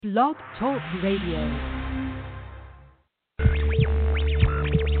Blog Talk Radio.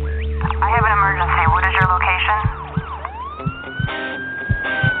 I have an emergency. What is your location?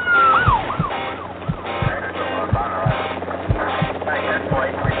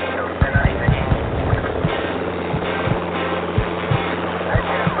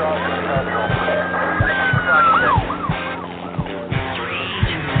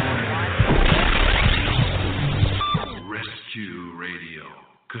 Rescue Radio,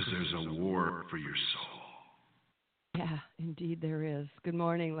 because there's a war for your soul. Yeah, indeed there is. Good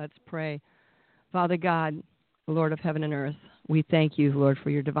morning. Let's pray. Father God, Lord of heaven and earth, we thank you, Lord, for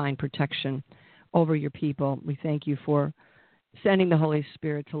your divine protection over your people. We thank you for sending the Holy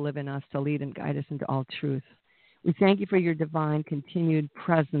Spirit to live in us, to lead and guide us into all truth. We thank you for your divine continued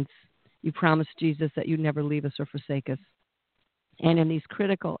presence. You promised, Jesus, that you'd never leave us or forsake us. And in these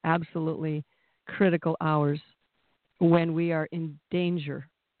critical, absolutely critical hours, when we are in danger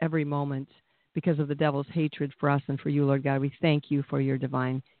every moment because of the devil's hatred for us and for you, Lord God, we thank you for your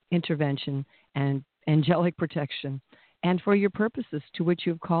divine intervention and angelic protection and for your purposes to which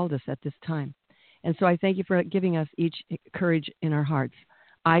you have called us at this time. And so I thank you for giving us each courage in our hearts,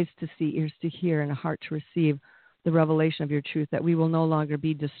 eyes to see, ears to hear, and a heart to receive the revelation of your truth, that we will no longer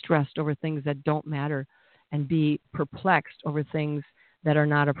be distressed over things that don't matter and be perplexed over things that are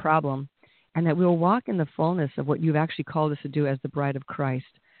not a problem, and that we will walk in the fullness of what you've actually called us to do as the bride of Christ,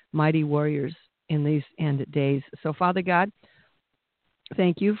 mighty warriors in these end days. So, Father God,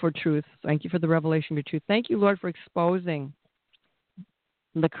 thank you for truth. Thank you for the revelation of your truth. Thank you, Lord, for exposing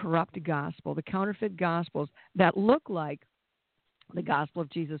the corrupt gospel, the counterfeit gospels that look like the gospel of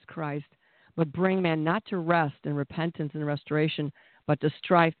Jesus Christ, but bring man not to rest and repentance and restoration, but to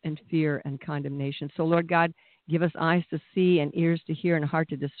strife and fear and condemnation. So, Lord God, give us eyes to see and ears to hear and a heart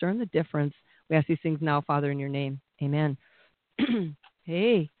to discern the difference. We ask these things now, Father, in your name. Amen.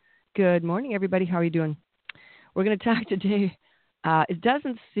 Hey, good morning, everybody. How are you doing? We're going to talk today. It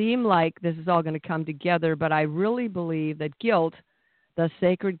doesn't seem like this is all going to come together, but I really believe that guilt, the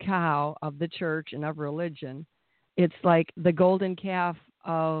sacred cow of the church and of religion, it's like the golden calf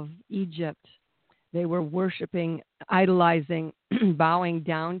of Egypt. They were worshiping, idolizing, bowing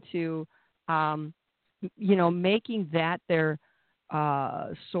down to, making that their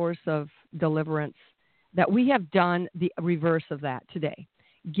source of deliverance, that we have done the reverse of that today.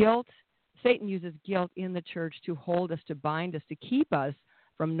 Guilt, Satan uses guilt in the church to hold us, to bind us, to keep us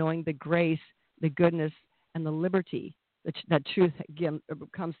from knowing the grace, the goodness, and the liberty that truth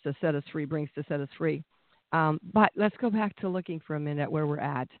comes to set us free, brings to set us free. But let's go back to looking for a minute where we're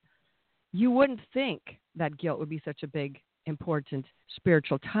at. You wouldn't think that guilt would be such a big, important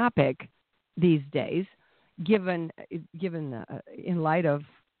spiritual topic these days, given in light of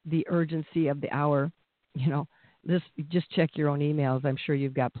the urgency of the hour. This, just check your own emails. I'm sure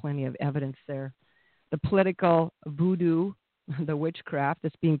you've got plenty of evidence there. The political voodoo, the witchcraft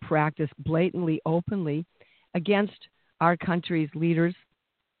that's being practiced blatantly, openly against our country's leaders,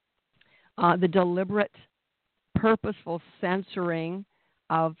 the deliberate, purposeful censoring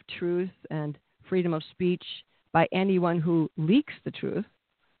of truth and freedom of speech by anyone who leaks the truth,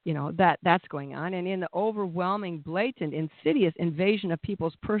 that's going on. And in the overwhelming, blatant, insidious invasion of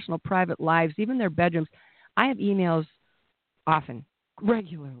people's personal, private lives, even their bedrooms. I have emails often,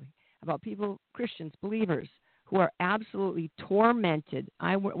 regularly, about people, Christians, believers, who are absolutely tormented.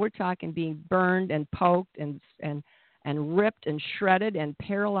 We're talking being burned and poked and ripped and shredded and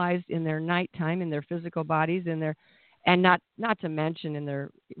paralyzed in their nighttime, in their physical bodies, and not to mention in their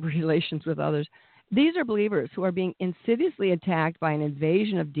relations with others. These are believers who are being insidiously attacked by an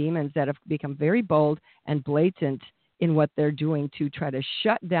invasion of demons that have become very bold and blatant in what they're doing to try to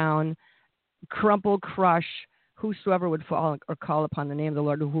shut down, crumple, crush whosoever would fall or call upon the name of the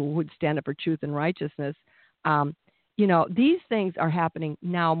Lord, who would stand up for truth and righteousness. These things are happening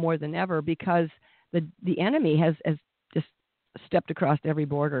now more than ever because the enemy has just stepped across every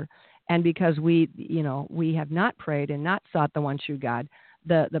border. And because we have not prayed and not sought the one true God,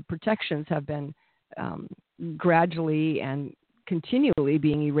 the protections have been gradually and continually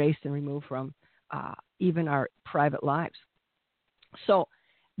being erased and removed from even our private lives. So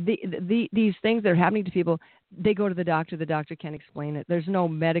these things that are happening to people, they go to the doctor can't explain it. There's no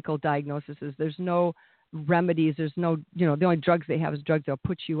medical diagnoses. There's no remedies. There's no, the only drugs they have is drugs that'll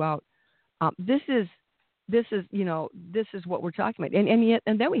put you out. This is what we're talking about.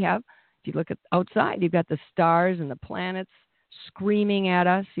 And then we have, if you look at outside, you've got the stars and the planets screaming at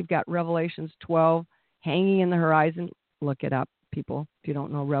us. You've got Revelations 12 hanging in the horizon. Look it up, people, if you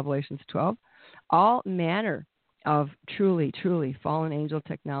don't know Revelations 12. All manner of truly, truly fallen angel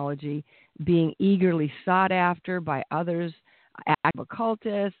technology being eagerly sought after by others active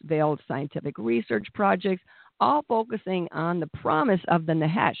occultists, veiled scientific research projects, all focusing on the promise of the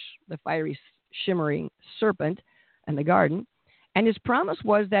Nahesh, the fiery, shimmering serpent in the garden. And his promise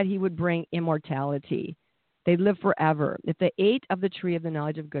was that he would bring immortality. They'd live forever if they ate of the tree of the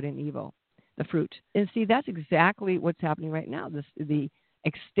knowledge of good and evil, the fruit. And see, that's exactly what's happening right now, the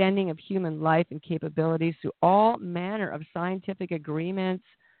extending of human life and capabilities through all manner of scientific agreements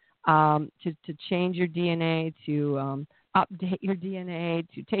to change your DNA, to update your DNA,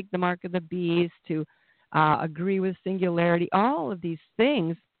 to take the mark of the beast, to agree with singularity. All of these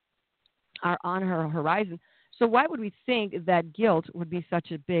things are on her horizon. So why would we think that guilt would be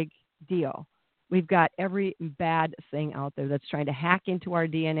such a big deal? We've got every bad thing out there that's trying to hack into our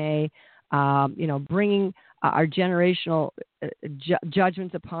DNA, bringing our generational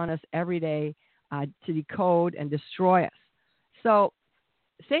judgments upon us every day to decode and destroy us. So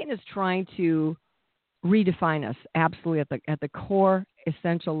Satan is trying to redefine us absolutely at the core,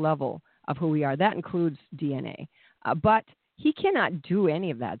 essential level of who we are. That includes DNA. But he cannot do any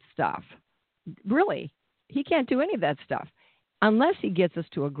of that stuff. Really, he can't do any of that stuff unless he gets us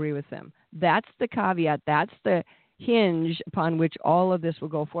to agree with him. That's the caveat. That's the hinge upon which all of this will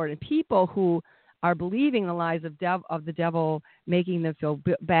go forward. And people who are believing the lies of the devil, making them feel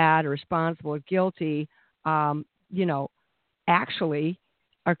bad or responsible or guilty, actually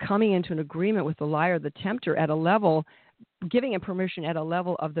are coming into an agreement with the liar, the tempter, at a level, giving him permission at a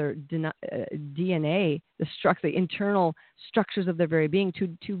level of their DNA, the internal structures of their very being,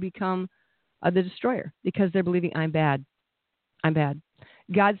 to become the destroyer, because they're believing I'm bad. I'm bad.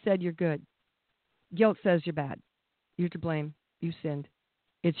 God said you're good. Guilt says you're bad. You're to blame. You sinned.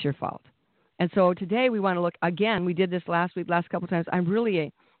 It's your fault. And so today we want to look, again, we did this last week, last couple of times. I'm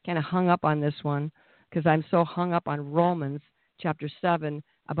really kind of hung up on this one because I'm so hung up on Romans chapter 7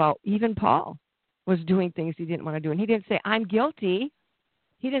 about even Paul was doing things he didn't want to do. And he didn't say, I'm guilty.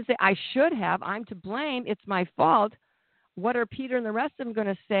 He didn't say, I should have. I'm to blame. It's my fault. What are Peter and the rest of them going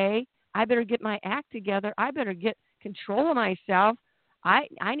to say? I better get my act together. I better get control of myself. I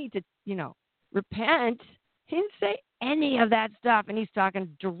need to, repent. He didn't say any of that stuff. And he's talking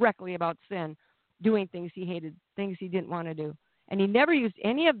directly about sin, doing things he hated, things he didn't want to do. And he never used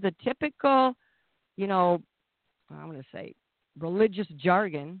any of the typical, I'm going to say religious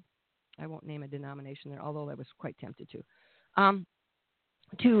jargon. I won't name a denomination there, although I was quite tempted to.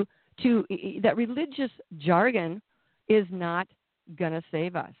 That religious jargon is not going to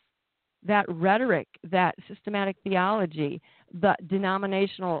save us. That rhetoric, that systematic theology, the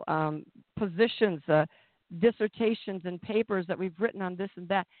denominational positions, dissertations and papers that we've written on this and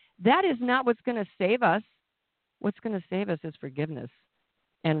that, that is not what's going to save us. What's going to save us is forgiveness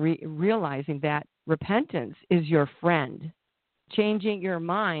and realizing that repentance is your friend. Changing your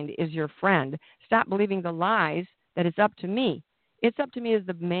mind is your friend. Stop believing the lies that it's up to me. It's up to me is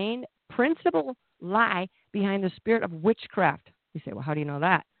the main principal lie behind the spirit of witchcraft. You say, well, how do you know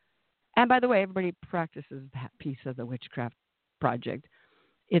that? And by the way, everybody practices that piece of the witchcraft project.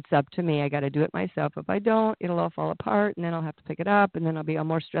 It's up to me. I got to do it myself. If I don't, it'll all fall apart, and then I'll have to pick it up, and then I'll be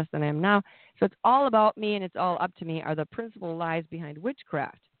more stressed than I am now. So it's all about me, and it's all up to me are the principal lies behind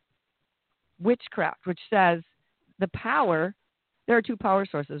witchcraft. Witchcraft, which says the power, there are two power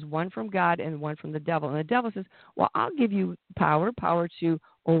sources, one from God and one from the devil. And the devil says, well, I'll give you power to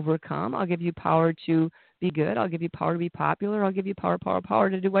overcome. I'll give you power to be good. I'll give you power to be popular. I'll give you power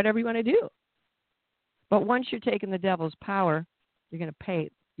to do whatever you want to do. But once you're taking the devil's power, you're going to pay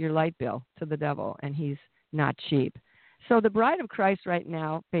your light bill to the devil, and he's not cheap. So the bride of Christ right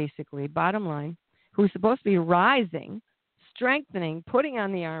now, basically, bottom line, who's supposed to be rising, strengthening, putting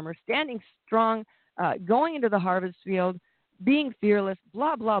on the armor, standing strong, going into the harvest field, being fearless,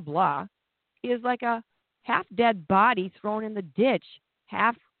 blah, blah, blah, is like a half-dead body thrown in the ditch,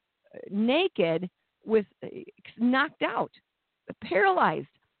 half naked, with knocked out, paralyzed,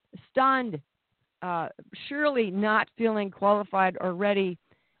 stunned, surely not feeling qualified or ready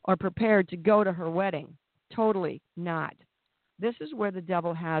or prepared to go to her wedding. Totally not. This is where the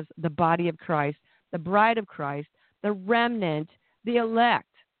devil has the body of Christ, the bride of Christ, the remnant, the elect.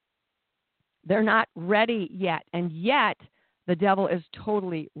 They're not ready yet, and yet the devil is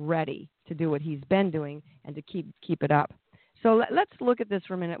totally ready to do what he's been doing and to keep it up. So let's look at this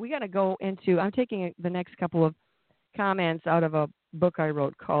for a minute. We got to go into, I'm taking the next couple of comments out of a book I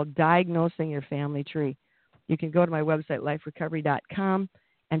wrote called Diagnosing Your Family Tree. You can go to my website, liferecovery.com,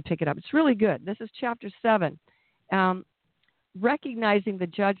 and pick it up. It's really good. This is chapter 7, recognizing the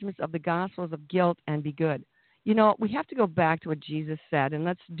judgments of the gospels of guilt and be good. We have to go back to what Jesus said, and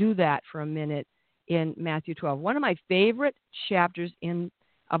let's do that for a minute in Matthew 12. One of my favorite chapters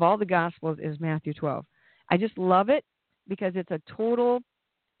of all the gospels is Matthew 12. I just love it because it's a total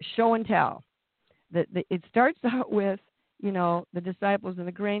show and tell. It starts out with, the disciples in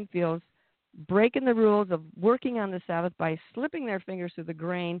the grain fields breaking the rules of working on the Sabbath by slipping their fingers through the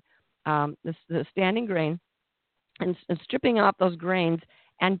grain, the standing grain, and stripping off those grains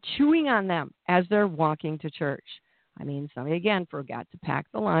and chewing on them as they're walking to church. I mean, somebody, again, forgot to pack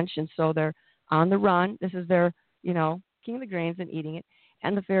the lunch, and so they're on the run. This is their, king of the grains and eating it.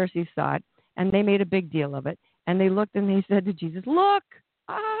 And the Pharisees saw it, and they made a big deal of it. And they looked and they said to Jesus, look,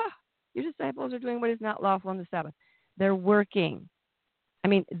 your disciples are doing what is not lawful on the Sabbath. They're working. I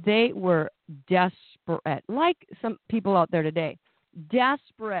mean, they were desperate, like some people out there today,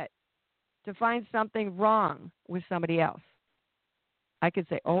 desperate to find something wrong with somebody else. I could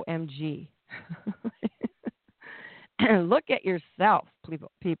say, OMG. Look at yourself,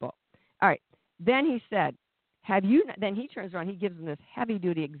 people. All right. Then he said, then he turns around, he gives them this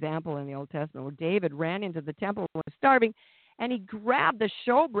heavy-duty example in the Old Testament where David ran into the temple and was starving, and he grabbed the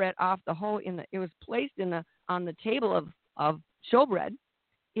showbread off the hole it was placed on the table of showbread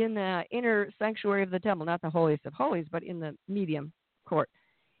in the inner sanctuary of the temple, not the holiest of holies, but in the medium court.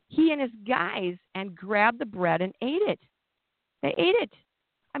 He and his guys grabbed the bread and ate it. They ate it.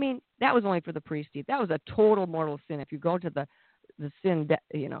 I mean, that was only for the priest to eat. That was a total mortal sin. If you go to the sin,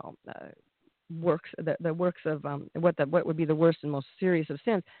 works, the works of what would be the worst and most serious of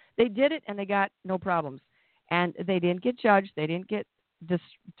sins, they did it and they got no problems, and they didn't get judged. They didn't get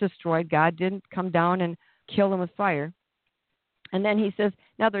destroyed. God didn't come down and kill them with fire. And then he says,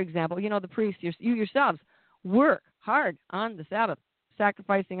 another example, the priests, you yourselves work hard on the Sabbath,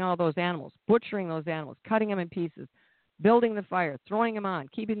 sacrificing all those animals, butchering those animals, cutting them in pieces, building the fire, throwing them on,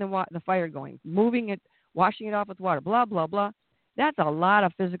 keeping the fire going, moving it, washing it off with water, blah, blah, blah. That's a lot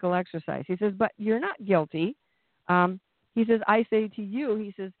of physical exercise. He says, but you're not guilty. He says, I say to you,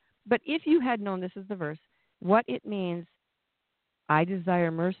 he says, but if you had known, this is the verse, what it means, I desire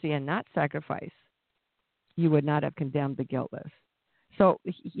mercy and not sacrifice, you would not have condemned the guiltless. So,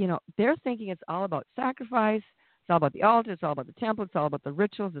 they're thinking it's all about sacrifice. It's all about the altar. It's all about the temple. It's all about the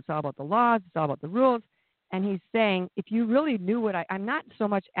rituals. It's all about the laws. It's all about the rules. And he's saying, if you really knew what I'm not so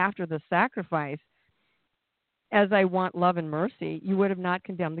much after the sacrifice as I want love and mercy, you would have not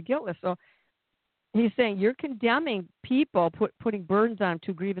condemned the guiltless. So he's saying you're condemning people, putting burdens on them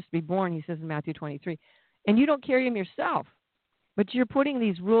too grievous to be borne, he says in Matthew 23, and you don't carry them yourself. But you're putting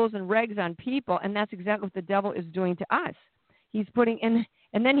these rules and regs on people, and that's exactly what the devil is doing to us. He's putting in,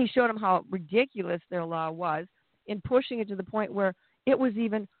 and then he showed them how ridiculous their law was in pushing it to the point where it was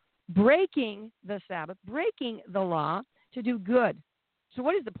even breaking the Sabbath, breaking the law to do good. So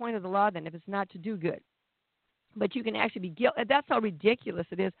what is the point of the law then if it's not to do good? But you can actually be guilty. That's how ridiculous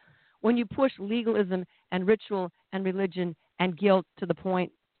it is when you push legalism and ritual and religion and guilt to the point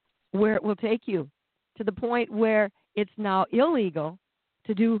where it will take you, to the point where it's now illegal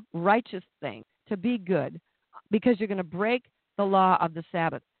to do righteous things, to be good, because you're going to break the law of the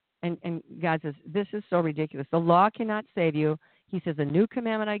Sabbath. And God says, this is so ridiculous. The law cannot save you. He says, a new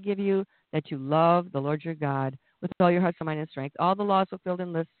commandment I give you, that you love the Lord your God with all your heart, soul, mind, and strength. All the laws fulfilled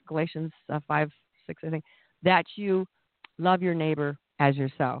in this, Galatians 5, 6, I think, that you love your neighbor as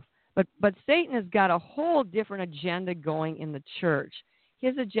yourself. But Satan has got a whole different agenda going in the church.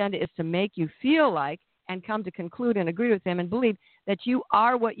 His agenda is to make you feel like and come to conclude and agree with him and believe that you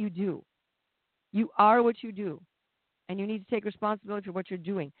are what you do. You are what you do. And you need to take responsibility for what you're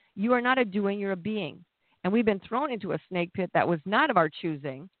doing. You are not a doing, you're a being. And we've been thrown into a snake pit that was not of our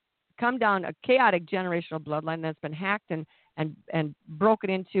choosing, come down a chaotic generational bloodline that's been hacked and broken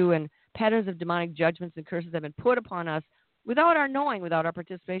into, and patterns of demonic judgments and curses have been put upon us without our knowing, without our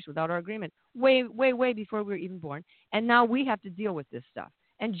participation, without our agreement, way, way, way before we were even born. And now we have to deal with this stuff.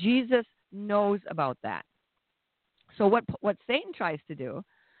 And Jesus knows about that. So what Satan tries to do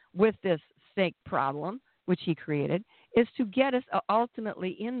with this snake problem, which he created, is to get us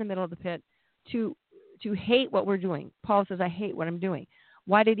ultimately in the middle of the pit to hate what we're doing. Paul says, I hate what I'm doing.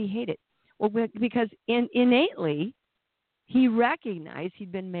 Why did he hate it? Well, because innately he recognized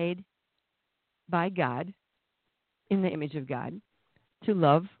he'd been made by God in the image of God to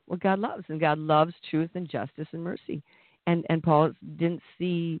love what God loves. And God loves truth and justice and mercy. And Paul didn't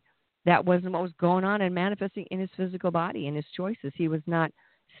see that wasn't what was going on and manifesting in his physical body, in his choices. He was not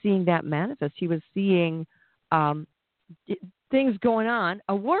seeing that manifest. He was seeing things going on,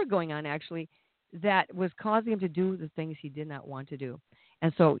 a war going on actually, that was causing him to do the things he did not want to do.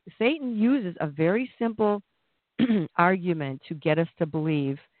 And so Satan uses a very simple argument to get us to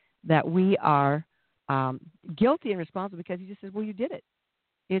believe that we are guilty and responsible, because he just says, well, you did it.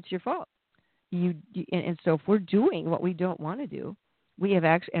 It's your fault. And so if we're doing what we don't want to do, we have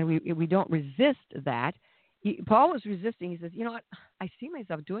actually, and we don't resist that, Paul was resisting. He says, you know what? I see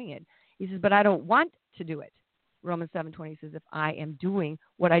myself doing it. He says, but I don't want to do it. Romans 7:20 says, if I am doing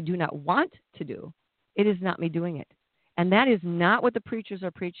what I do not want to do, it is not me doing it. And that is not what the preachers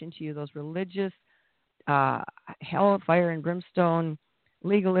are preaching to you, those religious hell, fire, and brimstone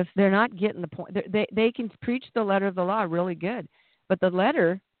legalists. They're not getting the point. They can preach the letter of the law really good, but the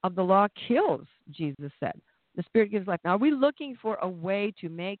letter of the law kills, Jesus said. The Spirit gives life. Now, are we looking for a way to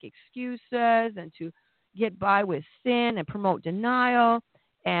make excuses and to get by with sin and promote denial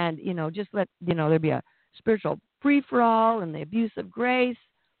and, just let, there be a spiritual free-for-all and the abuse of grace,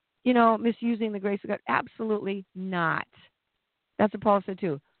 misusing the grace of God? Absolutely not. That's what Paul said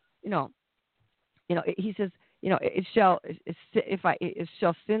too. He says, it shall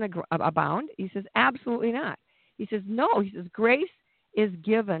sin abound? He says, absolutely not. He says, no. He says, grace is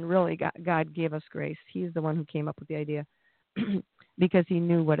given. Really, God gave us grace. He's the one who came up with the idea because he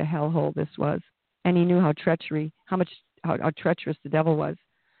knew what a hellhole this was, and he knew how treacherous the devil was,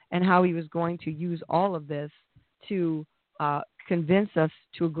 and how he was going to use all of this to convince us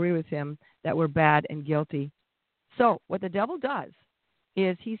to agree with him that we're bad and guilty. So what the devil does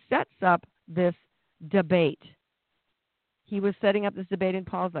is he sets up this debate. He was setting up this debate in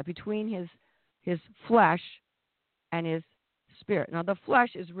Paul's life between his flesh and his spirit. Now, the flesh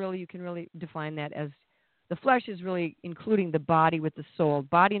is really, you can really define that as, the flesh is really including the body with the soul.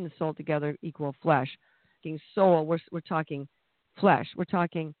 Body and the soul together equal flesh. Soul, we're talking flesh. We're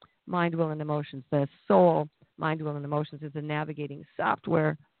talking mind, will, and emotions. The soul, mind, will, and emotions is the navigating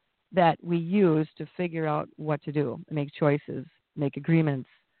software that we use to figure out what to do, make choices, make agreements,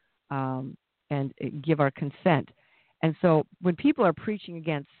 and give our consent. And so when people are preaching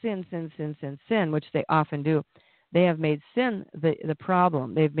against sin, which they often do, they have made sin the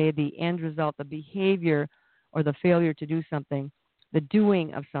problem. They've made the end result, the behavior or the failure to do something, the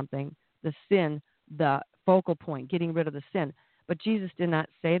doing of something, the sin, the focal point, getting rid of the sin. But Jesus did not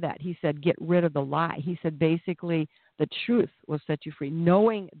say that. He said, get rid of the lie. He said, basically, the truth will set you free.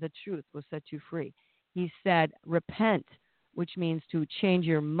 Knowing the truth will set you free. He said, repent, which means to change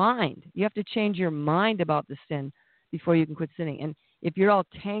your mind. You have to change your mind about the sin before you can quit sinning. And if you're all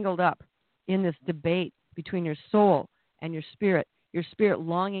tangled up in this debate between your soul and your spirit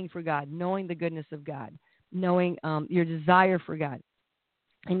longing for God, knowing the goodness of God, knowing your desire for God,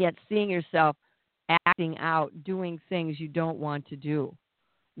 and yet seeing yourself acting out, doing things you don't want to do,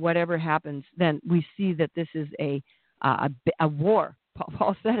 whatever happens, then we see that this is a war.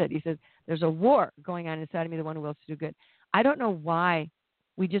 Paul said it. He says, there's a war going on inside of me, the one who wills to do good. I don't know why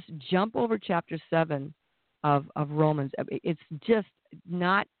we just jump over chapter 7 of Romans. It's just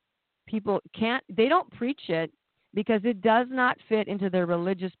not, they don't preach it because it does not fit into their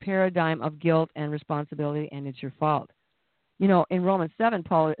religious paradigm of guilt and responsibility, and it's your fault. In Romans 7,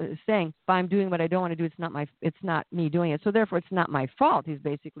 Paul is saying, if I'm doing what I don't want to do, it's not me doing it. So therefore, it's not my fault, he's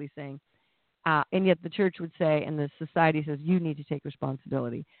basically saying. And yet the church would say, and the society says, you need to take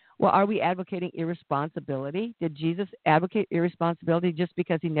responsibility. Well, are we advocating irresponsibility? Did Jesus advocate irresponsibility just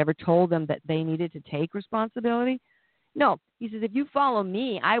because he never told them that they needed to take responsibility? No. He says, if you follow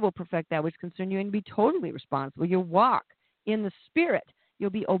me, I will perfect that which concerns you and be totally responsible. You'll walk in the Spirit. You'll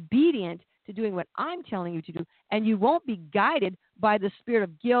be obedient to doing what I'm telling you to do, and you won't be guided by the spirit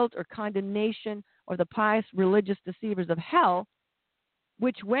of guilt or condemnation or the pious religious deceivers of hell,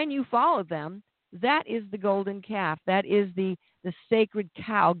 which when you follow them, that is the golden calf. That is the sacred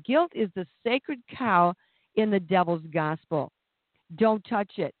cow. Guilt is the sacred cow in the devil's gospel. Don't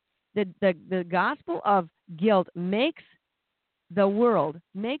touch it. The gospel of guilt makes the world,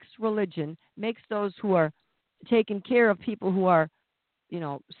 makes religion, makes those who are taking care of people who are,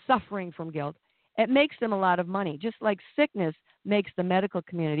 suffering from guilt. It makes them a lot of money, just like sickness makes the medical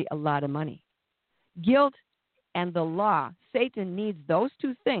community a lot of money. Guilt and the law, Satan needs those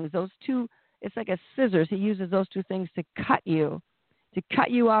two things, it's like a scissors. He uses those two things to cut you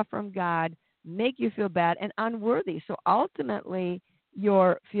off from God, make you feel bad and unworthy. So ultimately,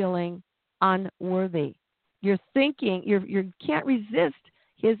 you're feeling unworthy. You're thinking, you can't resist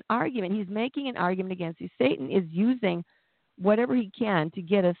his argument. He's making an argument against you. Satan is using whatever he can to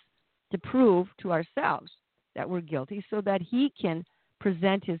get us to prove to ourselves that we're guilty so that he can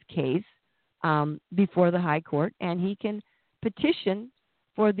present his case before the high court, and he can petition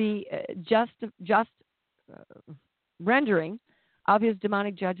for the just rendering of his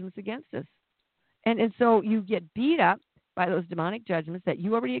demonic judgments against us. And so you get beat up by those demonic judgments that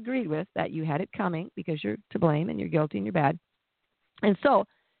you already agreed with, that you had it coming because you're to blame and you're guilty and you're bad. And so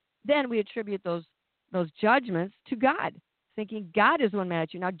then we attribute those judgments to God, thinking God is the one mad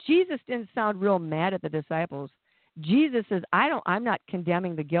at you. Now, Jesus didn't sound real mad at the disciples. Jesus says, I'm not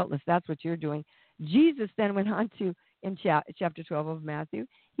condemning the guiltless. That's what you're doing. Jesus then went on to, in chapter 12 of Matthew,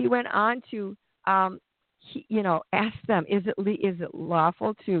 he went on to, ask them, is it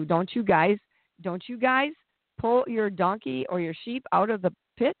lawful to, don't you guys pull your donkey or your sheep out of the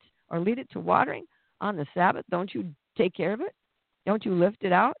pit or lead it to watering on the Sabbath? Don't you take care of it? Don't you lift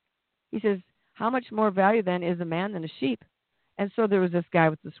it out? He says, how much more value then is a man than a sheep? And so there was this guy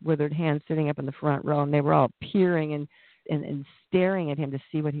with this withered hand sitting up in the front row, and they were all peering and staring at him to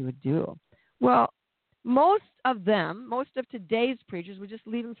see what he would do. Well, most of today's preachers would just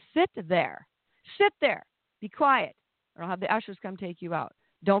leave him sit there. Sit there. Be quiet, or I'll have the ushers come take you out.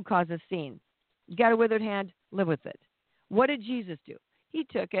 Don't cause a scene. You got a withered hand, live with it. What did Jesus do? He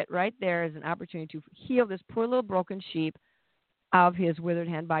took it right there as an opportunity to heal this poor little broken sheep of his withered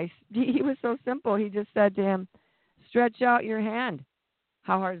hand. He was so simple. He just said to him, stretch out your hand.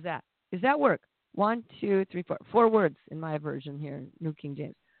 How hard is that? Does that work? 1, 2, 3, 4. 4 words in my version here, New King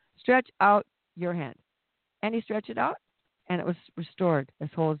James. Stretch out your hand. And he stretched it out, and it was restored as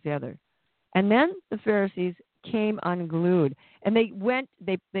whole as the other. And then the Pharisees came unglued, and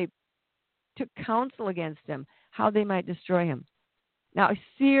they took counsel against him, how they might destroy him. Now,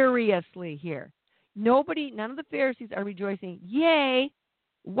 seriously here, none of the Pharisees are rejoicing, yay,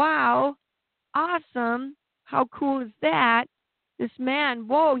 wow, awesome, how cool is that? This man,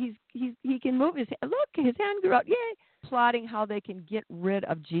 whoa, he can move his hand. Look, his hand grew out, yay, plotting how they can get rid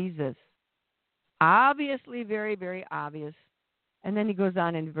of Jesus. Obviously, very, very obvious. And then he goes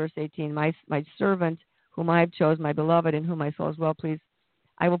on in verse 18, my servant, whom I have chosen, my beloved, in whom my soul is well pleased,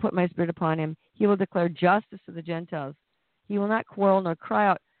 I will put my spirit upon him. He will declare justice to the Gentiles. He will not quarrel nor cry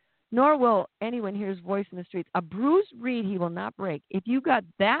out, nor will anyone hear his voice in the streets. A bruised reed he will not break. If you got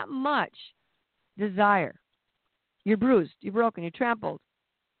that much desire, you're bruised, you're broken, you're trampled.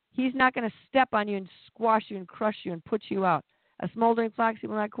 He's not going to step on you and squash you and crush you and put you out. A smoldering flax he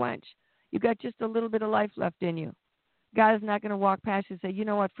will not quench. You've got just a little bit of life left in you. God is not going to walk past you and say, you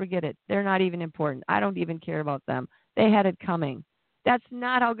know what, forget it. They're not even important. I don't even care about them. They had it coming. That's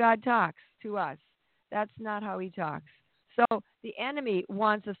not how God talks to us. That's not how he talks. So the enemy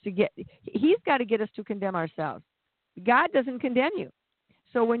wants us to he's got to get us to condemn ourselves. God doesn't condemn you.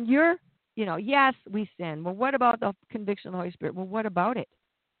 So when you're, yes, we sin. Well, what about the conviction of the Holy Spirit? Well, what about it?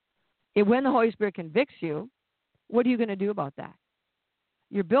 When the Holy Spirit convicts you, what are you going to do about that?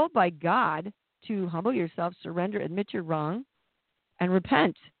 You're built by God to humble yourself, surrender, admit you're wrong, and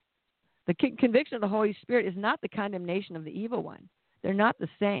repent. The conviction of the Holy Spirit is not the condemnation of the evil one. They're not the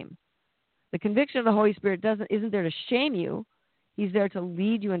same. The conviction of the Holy Spirit isn't there to shame you. He's there to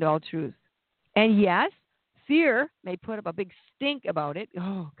lead you into all truth. And yes, fear may put up a big stink about it.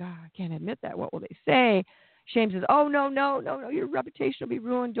 Oh, God, I can't admit that. What will they say? Shame says, oh, no, your reputation will be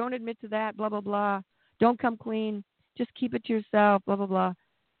ruined. Don't admit to that, blah, blah, blah. Don't come clean. Just keep it to yourself, blah, blah, blah.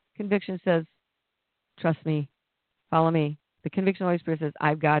 Conviction says, trust me, follow me. The conviction of the Holy Spirit says,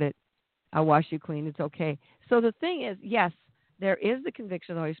 I've got it. I'll wash you clean. It's okay. So the thing is, yes, there is the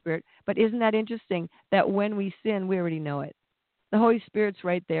conviction of the Holy Spirit, but isn't that interesting that when we sin, we already know it? The Holy Spirit's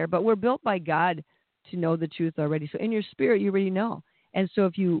right there, but we're built by God to know the truth already. So in your spirit, you already know. And so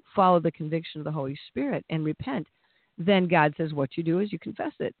if you follow the conviction of the Holy Spirit and repent, then God says what you do is you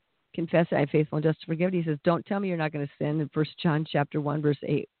confess it. Confess it, I am faithful and just to forgive it. He says, don't tell me you're not going to sin in 1 John chapter 1, verse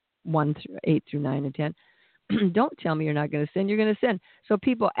 8 through 9 and 10. Don't tell me you're not going to sin. You're going to sin. So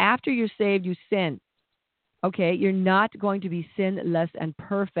people, after you're saved, you sin. Okay, you're not going to be sinless and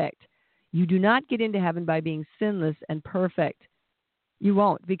perfect. You do not get into heaven by being sinless and perfect. You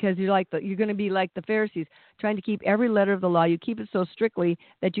won't, because you're going to be like the Pharisees, trying to keep every letter of the law. You keep it so strictly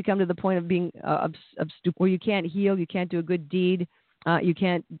that you come to the point of being where you can't heal, you can't do a good deed, you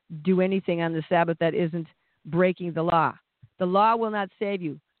can't do anything on the Sabbath that isn't breaking the law. The law will not save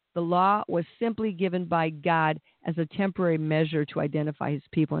you. The law was simply given by God as a temporary measure to identify his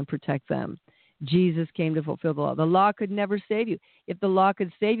people and protect them. Jesus came to fulfill the law. The law could never save you. If the law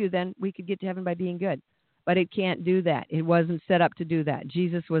could save you, then we could get to heaven by being good. But it can't do that. It wasn't set up to do that.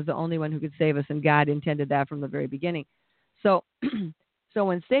 Jesus was the only one who could save us, and God intended that from the very beginning. So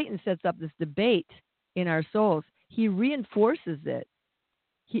when Satan sets up this debate in our souls, he reinforces it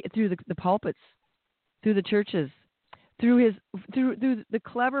through the pulpits, through the churches, through the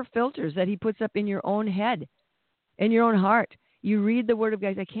clever filters that he puts up in your own head, in your own heart. You read the Word of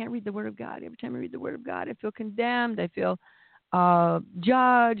God. I can't read the Word of God. Every time I read the Word of God, I feel condemned. I feel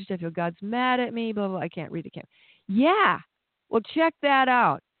judged. I feel God's mad at me. Blah, blah, blah. I can't read it. Yeah. Well, check that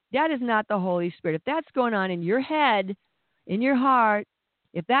out. That is not the Holy Spirit. If that's going on in your head, in your heart,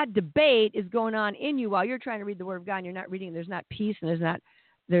 if that debate is going on in you while you're trying to read the Word of God and you're not reading, there's not peace and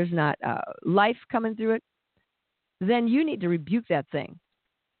there's not life coming through it, then you need to rebuke that thing.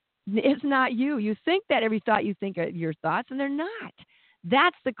 It's not you. You think that every thought you think are your thoughts, and they're not.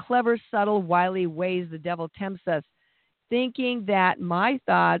 That's the clever, subtle, wily ways the devil tempts us, thinking that my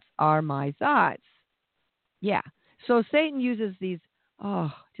thoughts are my thoughts. Yeah. So Satan uses these,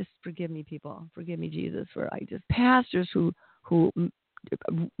 just forgive me, people. Forgive me, Jesus, for pastors who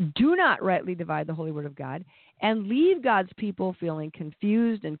do not rightly divide the holy word of God and leave God's people feeling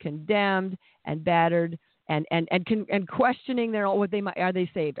confused and condemned and battered and questioning are they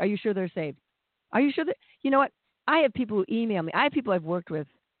saved? Are you sure they're saved? Are you sure that, you know what? I have people who email me. I have people I've worked with.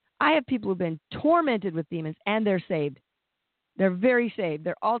 I have people who've been tormented with demons and they're saved. They're very saved.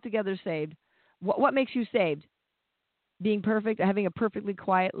 They're altogether saved. What makes you saved? Being perfect, having a perfectly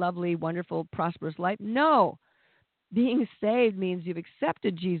quiet, lovely, wonderful, prosperous life? No. Being saved means you've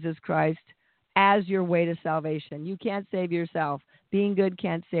accepted Jesus Christ as your way to salvation. You can't save yourself. Being good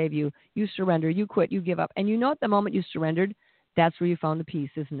can't save you. You surrender, you quit, you give up. And you know at the moment you surrendered, that's where you found the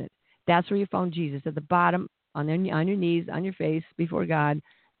peace, isn't it? That's where you found Jesus, at the bottom, on your knees, on your face, before God.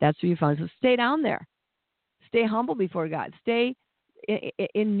 That's where you found him. So stay down there. Stay humble before God. Stay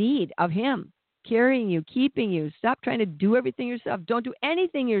in need of him, carrying you, keeping you. Stop trying to do everything yourself. Don't do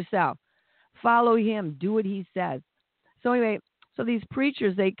anything yourself. Follow him. Do what he says. So anyway, so these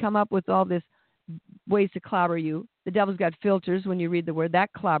preachers, they come up with all this ways to clobber you. The devil's got filters when you read the word. That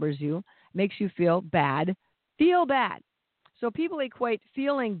clobbers you, makes you feel bad. Feel bad. So people equate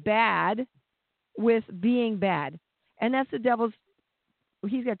feeling bad with being bad. And that's the devil's,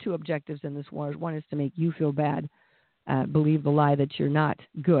 he's got two objectives in this war. One is to make you feel bad, believe the lie that you're not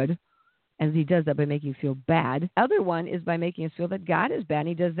good. And he does that by making you feel bad. Other one is by making us feel that God is bad. And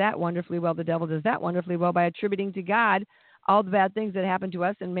he does that wonderfully well. The devil does that wonderfully well by attributing to God all the bad things that happen to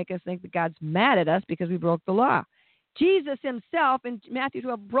us and make us think that God's mad at us because we broke the law. Jesus himself in Matthew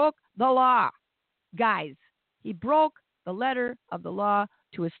 12 broke the law. Guys, he broke the letter of the law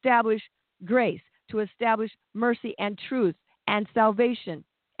to establish grace, to establish mercy and truth and salvation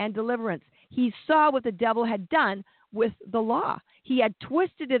and deliverance. He saw what the devil had done with the law. He had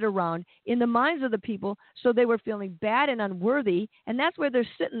twisted it around in the minds of the people so they were feeling bad and unworthy, and that's where they're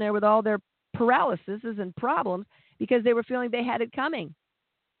sitting there with all their paralyses and problems because they were feeling they had it coming.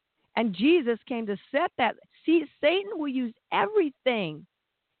 And Jesus came to set that. See, Satan will use everything.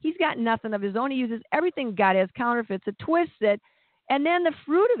 He's got nothing of his own. He uses everything God has, counterfeits it, twists it, and then the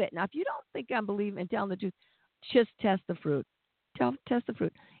fruit of it. Now, if you don't think I'm believing and telling the truth, just test the fruit. Test the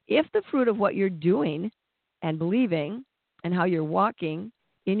fruit. If the fruit of what you're doing and believing and how you're walking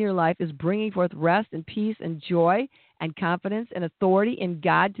in your life is bringing forth rest and peace and joy and confidence and authority in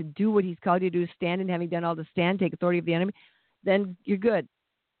God to do what he's called you to do, stand and having done all to stand, take authority of the enemy, then you're good.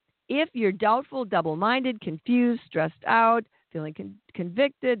 If you're doubtful, double-minded, confused, stressed out, feeling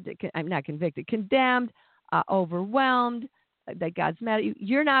condemned, overwhelmed, that God's mad at you,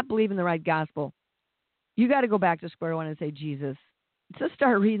 you're not believing the right gospel. You got to go back to square one and say, Jesus, just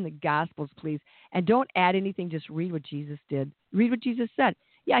start reading the Gospels, please. And don't add anything. Just read what Jesus did. Read what Jesus said.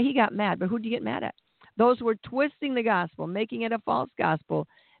 Yeah, he got mad, but who did you get mad at? Those who were twisting the gospel, making it a false gospel,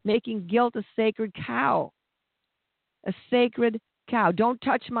 making guilt a sacred cow. A sacred cow. Don't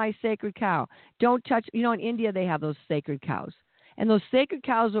touch my sacred cow. Don't touch, in India they have those sacred cows. And those sacred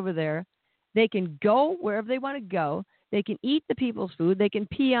cows over there, they can go wherever they want to go. They can eat the people's food. They can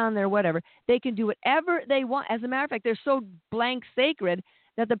pee on their whatever. They can do whatever they want. As a matter of fact, they're so blank sacred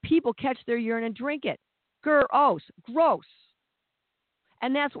that the people catch their urine and drink it. Gross.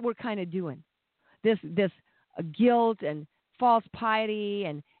 And that's what we're kind of doing. This guilt and false piety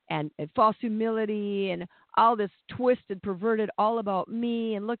and false humility and all this twisted, perverted, all about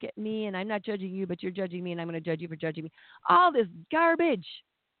me and look at me and I'm not judging you, but you're judging me and I'm going to judge you for judging me. All this garbage.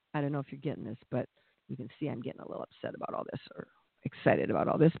 I don't know if you're getting this, but you can see I'm getting a little upset about all this or excited about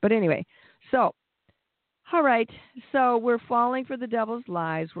all this. But anyway, so, all right. So we're falling for the devil's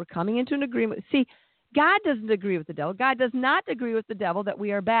lies. We're coming into an agreement. See, God doesn't agree with the devil. God does not agree with the devil that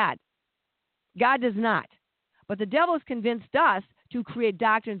we are bad. God does not. But the devil has convinced us to create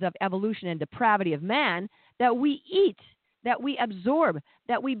doctrines of evolution and depravity of man that we eat, that we absorb,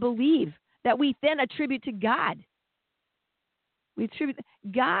 that we believe, that we then attribute to God. We attribute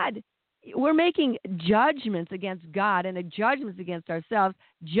God. We're making judgments against God and judgments against ourselves,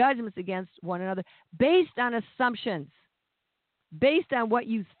 judgments against one another, based on assumptions, based on what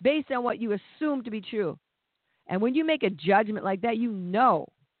you assume to be true. And when you make a judgment like that, you know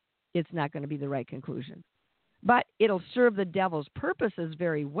it's not going to be the right conclusion. But it'll serve the devil's purposes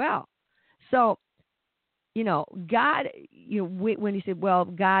very well. So, God, when you say, well,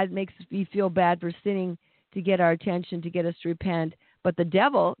 God makes you feel bad for sinning to get our attention, to get us to repent. But the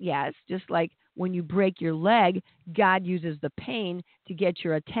devil, yes, just like when you break your leg, God uses the pain to get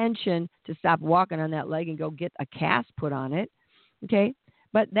your attention to stop walking on that leg and go get a cast put on it. Okay?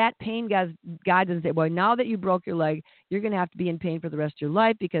 But that pain, God doesn't say, well, now that you broke your leg, you're going to have to be in pain for the rest of your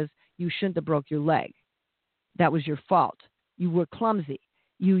life because you shouldn't have broke your leg. That was your fault. You were clumsy.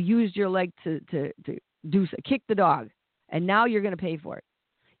 You used your leg to kick the dog, and now you're going to pay for it.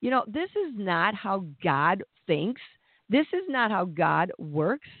 You know, this is not how God thinks. This is not how God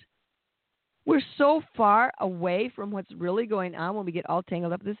works. We're so far away from what's really going on when we get all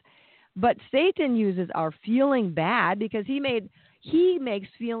tangled up with this. But Satan uses our feeling bad because he makes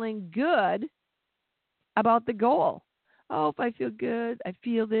feeling good about the goal. Oh, if I feel good, I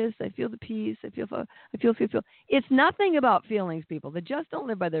feel this, I feel the peace, I feel. It's nothing about feelings, people. They just don't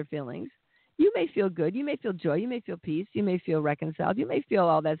live by their feelings. You may feel good, you may feel joy, you may feel peace, you may feel reconciled, you may feel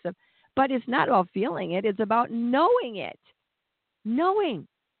all that stuff, but it's not about feeling it. It's about knowing it. Knowing.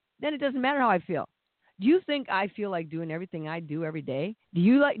 Then it doesn't matter how I feel. Do you think I feel like doing everything I do every day? Do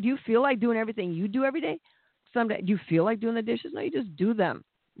you feel like doing everything you do every day? Someday, do you feel like doing the dishes? No, you just do them.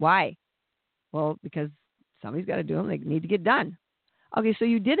 Why? Well, because somebody's got to do them. They need to get done. Okay, so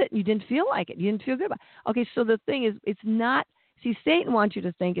you did it. You didn't feel like it. You didn't feel good about it. Okay, so the thing is, it's not. See, Satan wants you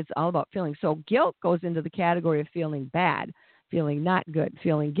to think it's all about feeling. So guilt goes into the category of feeling bad, feeling not good,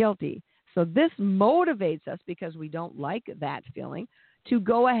 feeling guilty. So this motivates us because we don't like that feeling to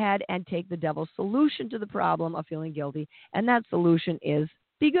go ahead and take the devil's solution to the problem of feeling guilty. And that solution is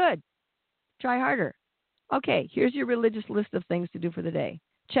be good. Try harder. Okay, here's your religious list of things to do for the day.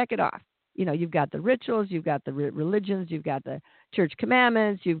 Check it off. You know, you've got the rituals, you've got the religions, you've got the church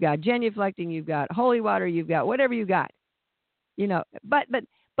commandments, you've got genuflecting, you've got holy water, you've got whatever you got. You know, but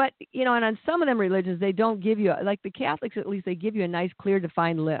you know, and on some of them religions, they don't give you, like the Catholics at least, they give you a nice, clear,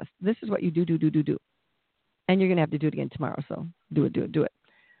 defined list. This is what you do. And you're going to have to do it again tomorrow, so do it.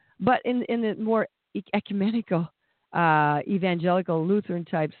 But in the more ecumenical, evangelical, Lutheran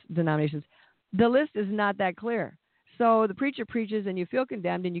types denominations, the list is not that clear. So the preacher preaches and you feel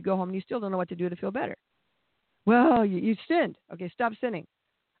condemned and you go home and you still don't know what to do to feel better. Well, you sinned. Okay, stop sinning.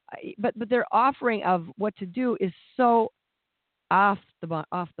 But their offering of what to do is so off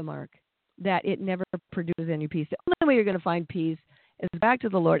the mark that it never produces any peace. The only way you're going to find peace is back to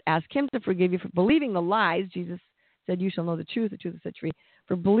the Lord. Ask Him to forgive you for believing the lies. Jesus said, "You shall know the truth will set you free."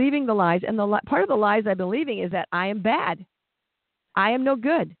 For believing the lies, and part of the lies I'm believing is that I am bad. I am no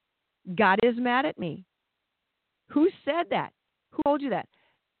good. God is mad at me. Who said that? Who told you that?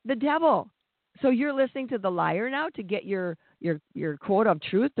 The devil. So you're listening to the liar now to get your quote of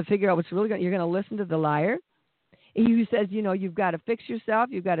truth, to figure out what's really going. You're going to listen to the liar. He says, you know, you've got to fix yourself.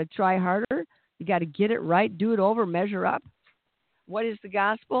 You've got to try harder. You got to get it right. Do it over. Measure up. What is the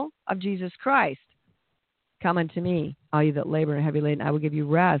gospel of Jesus Christ? Come unto me, all you that labor and are heavy laden. I will give you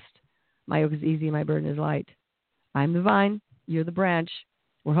rest. My yoke is easy. My burden is light. I'm the vine. You're the branch.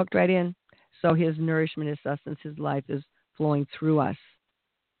 We're hooked right in. So His nourishment, His sustenance, His life is flowing through us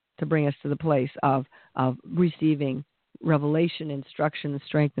to bring us to the place of receiving revelation, instruction,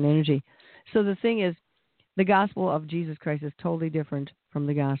 strength, and energy. So the thing is, the gospel of Jesus Christ is totally different from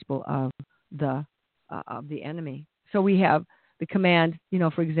the gospel of the enemy. So we have the command, you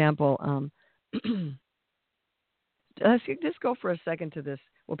know, for example, let's just go for a second to this.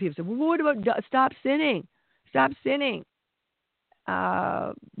 Well, people say, well, what about stop sinning? Stop sinning.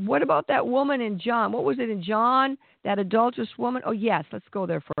 What about that woman in John? What was it in John? That adulterous woman? Oh, yes. Let's go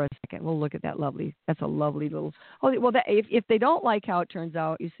there for a second. We'll look at that that's a lovely little. Oh, well, if they don't like how it turns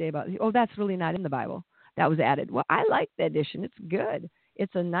out, you say about, oh, that's really not in the Bible. That was added. Well, I like the addition. It's good.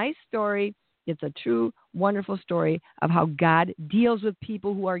 It's a nice story. It's a true, wonderful story of how God deals with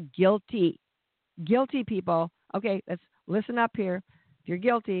people who are guilty. Guilty people. Okay, let's listen up here. If you're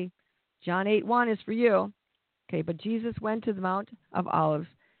guilty, John 8:1 is for you. Okay, but Jesus went to the Mount of Olives.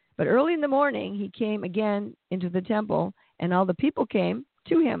 But early in the morning, He came again into the temple, and all the people came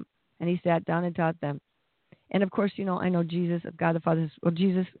to Him. And He sat down and taught them. And, of course, you know, I know Jesus, God the Father says, well,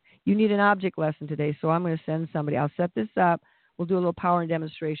 Jesus, you need an object lesson today, so I'm going to send somebody. I'll set this up. We'll do a little power and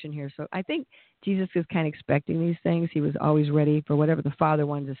demonstration here. So I think Jesus was kind of expecting these things. He was always ready for whatever the Father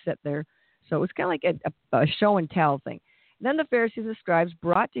wanted to sit there. So it was kind of like a show and tell thing. Then the Pharisees and the scribes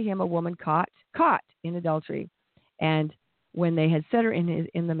brought to Him a woman caught in adultery. And when they had set her in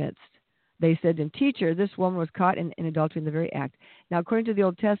the midst, they said to Him, Teacher, this woman was caught in adultery in the very act. Now, according to the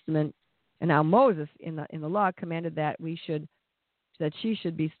Old Testament, and now Moses in the law commanded that she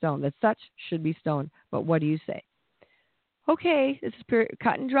should be stoned, that such should be stoned. But what do you say? Okay, this is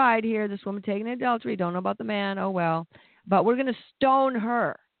cut and dried here. This woman taken in adultery, don't know about the man. Oh well, but we're going to stone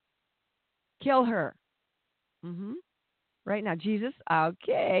her, kill her. right now. Jesus,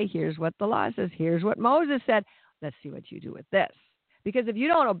 okay, here's what the law says. Here's what Moses said. Let's see what you do with this. Because if you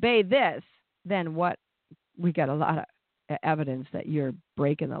don't obey this, then what? We got a lot of evidence that you're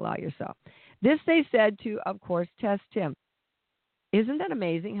breaking the law yourself. This they said to, of course, test him. Isn't that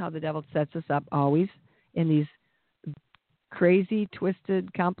amazing how the devil sets us up always in these crazy,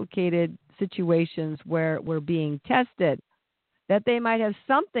 twisted, complicated situations where we're being tested, that they might have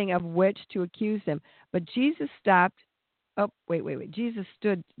something of which to accuse him. But Jesus stopped. Oh, wait. Jesus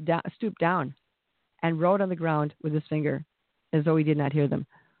stooped down and wrote on the ground with his finger as though he did not hear them.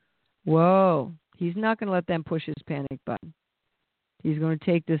 Whoa. He's not going to let them push his panic button. He's going to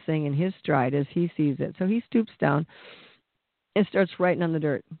take this thing in his stride as he sees it. So he stoops down and starts writing on the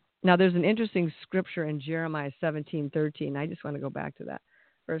dirt. Now, there's an interesting scripture in Jeremiah 17:13. I just want to go back to that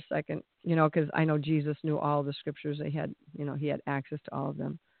for a second, because I know Jesus knew all the scriptures. He had access to all of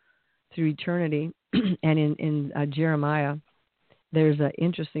them through eternity. And in Jeremiah, there's an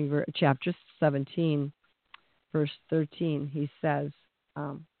interesting chapter 17, verse 13. He says,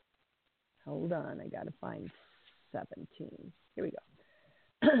 hold on, I got to find 17. Here we go.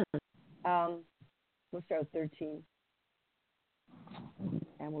 We'll start with 13.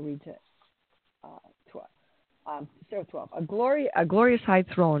 And we'll read to 12. Start with 12. A glorious high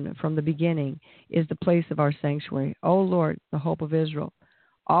throne from the beginning is the place of our sanctuary. O Lord, the hope of Israel,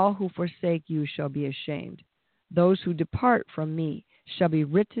 all who forsake you shall be ashamed. Those who depart from me shall be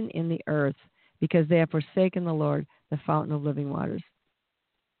written in the earth, because they have forsaken the Lord, the fountain of living waters.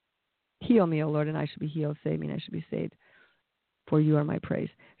 Heal me, O Lord, and I shall be healed. Save me, and I shall be saved, for you are my praise.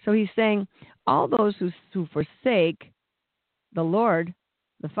 So he's saying, all those who forsake the Lord,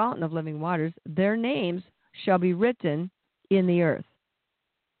 the fountain of living waters, their names shall be written in the earth.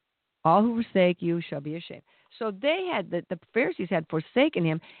 All who forsake you shall be ashamed. So they had, the Pharisees had forsaken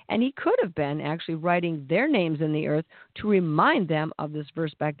him, and he could have been actually writing their names in the earth to remind them of this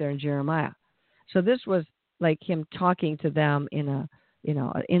verse back there in Jeremiah. So this was like him talking to them in a,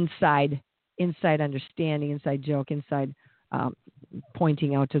 inside understanding, inside joke, inside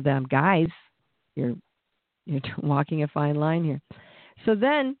pointing out to them, guys, you're walking a fine line here. So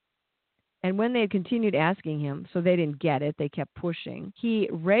then, and when they had continued asking him, so they didn't get it, they kept pushing, he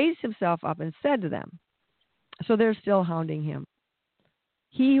raised himself up and said to them, so they're still hounding him,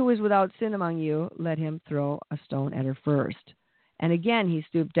 he who is without sin among you, let him throw a stone at her first. And again he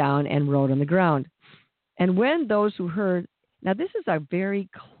stooped down and wrote on the ground. And when those who heard, now this is a very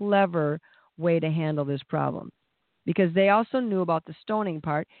clever way to handle this problem, because they also knew about the stoning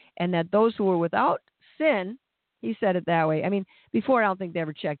part, and that those who were without sin, he said it that way. I mean, before I don't think they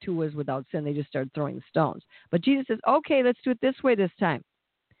ever checked who was without sin. They just started throwing the stones. But Jesus says, okay, let's do it this way this time.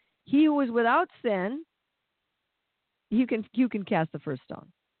 He who is without sin, you can cast the first stone.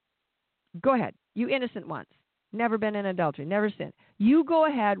 Go ahead. You innocent ones. Never been in adultery. Never sinned. You go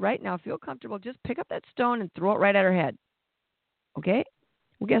ahead right now. Feel comfortable. Just pick up that stone and throw it right at her head. Okay?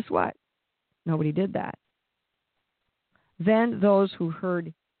 Well, guess what? Nobody did that. Then those who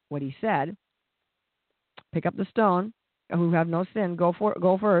heard what he said, pick up the stone, who have no sin, go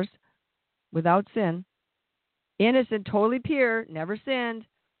first, without sin, innocent, totally pure, never sinned.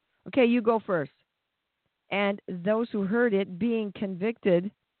 Okay, you go first. And those who heard it, being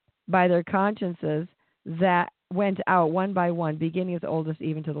convicted by their consciences, that went out one by one, beginning with the oldest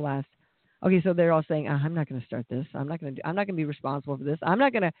even to the last. Okay, so they're all saying, I'm not going to start this. I'm not going to be responsible for this. I'm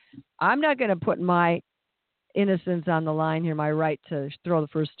not going to put my innocence on the line here, my right to throw the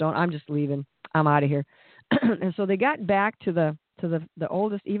first stone. I'm just leaving. I'm out of here. And so they got back to the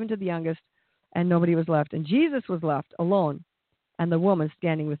oldest, even to the youngest, and nobody was left. And Jesus was left alone, and the woman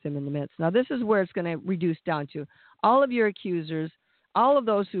standing with him in the midst. Now, this is where it's going to reduce down to all of your accusers, all of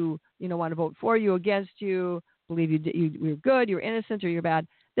those who want to vote for you, against you, believe you're good, you're innocent, or you're bad.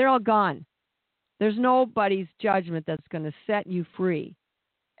 They're all gone. There's nobody's judgment that's going to set you free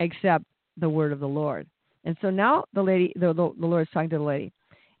except the word of the Lord. And so now the Lord's talking to the lady,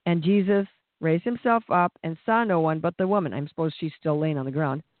 and Jesus raised himself up and saw no one but the woman. I suppose she's still laying on the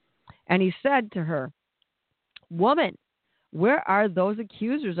ground. And he said to her, woman, where are those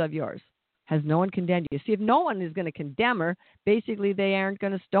accusers of yours? Has no one condemned you? See, if no one is going to condemn her, basically they aren't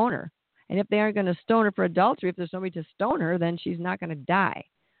going to stone her. And if they aren't going to stone her for adultery, if there's nobody to stone her, then she's not going to die.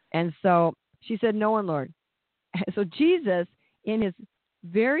 And so she said, no one, Lord. So Jesus, in his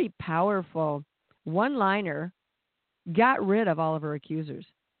very powerful one-liner, got rid of all of her accusers.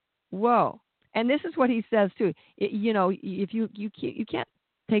 Whoa. And this is what he says, too. If you can't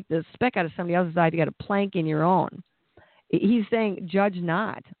take the speck out of somebody else's eye to get a plank in your own. He's saying, judge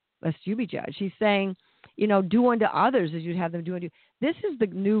not, lest you be judged. He's saying, do unto others as you'd have them do unto you. This is the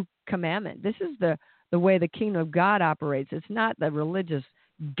new commandment. This is the the way the kingdom of God operates. It's not the religious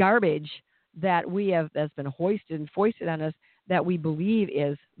garbage that we have that's been hoisted and foisted on us that we believe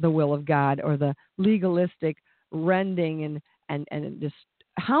is the will of God, or the legalistic rending and just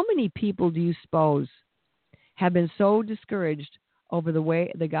how many people do you suppose have been so discouraged over the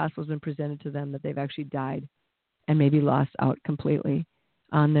way the gospel has been presented to them that they've actually died and maybe lost out completely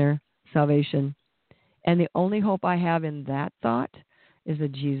on their salvation? And the only hope I have in that thought is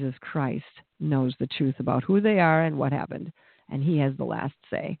that Jesus Christ knows the truth about who they are and what happened, and he has the last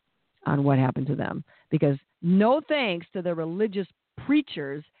say on what happened to them. Because no thanks to the religious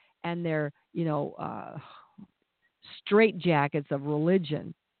preachers and their, straitjackets of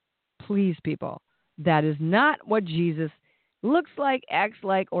religion. Please, people, that is not what Jesus looks like, acts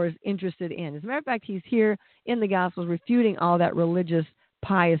like, or is interested in. As a matter of fact, he's here in the Gospels refuting all that religious,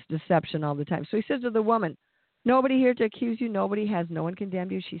 pious deception all the time. So he says to the woman, nobody here to accuse you, nobody has, no one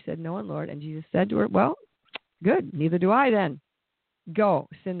condemned you. She said, no one, Lord. And Jesus said to her, well, good, neither do I then. Go,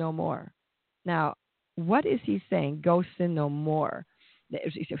 sin no more. Now, what is he saying? Go, sin no more.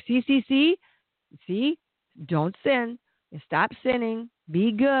 See, don't sin. Stop sinning.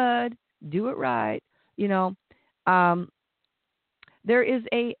 Be good. Do it right. There is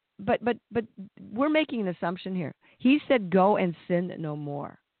but we're making an assumption here. He said, go and sin no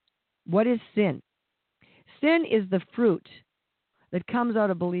more. What is sin? Sin is the fruit that comes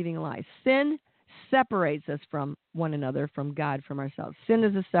out of believing lies. Sin separates us from one another, from God, from ourselves. Sin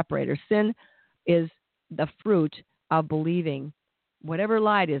is a separator. Sin is the fruit of believing whatever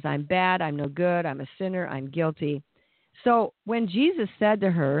lie it is. I'm bad, I'm no good, I'm a sinner, I'm guilty. So when Jesus said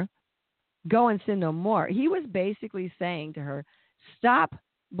to her, go and sin no more, he was basically saying to her, stop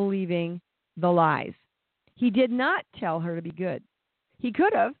believing the lies. He did not tell her to be good. He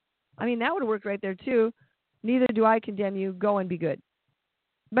could have. I mean, that would have worked right there too. Neither do I condemn you, go and be good.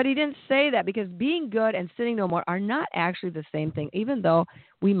 But he didn't say that, because being good and sinning no more are not actually the same thing, even though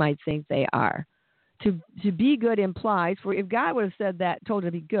we might think they are. To be good implies, for if God would have said that, told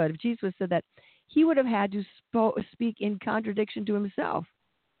her to be good, if Jesus would have said that, he would have had to speak in contradiction to himself.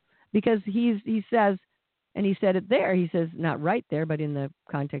 Because he says, and he said it there, he says, not right there, but in the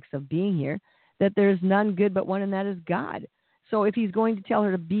context of being here, that there is none good but one, and that is God. So if he's going to tell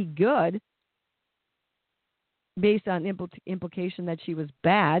her to be good, based on implication that she was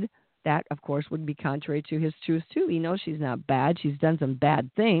bad, that, of course, would be contrary to his truth, too. He knows she's not bad. She's done some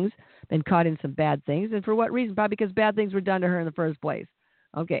bad things, been caught in some bad things. And for what reason? Probably because bad things were done to her in the first place.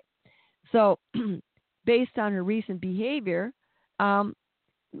 Okay. So based on her recent behavior,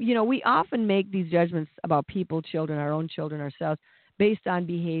 we often make these judgments about people, children, our own children, ourselves, based on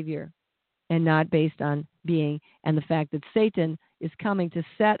behavior and not based on being, and the fact that Satan is coming to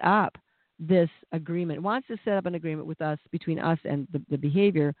set up this agreement, wants to set up an agreement with us, between us and the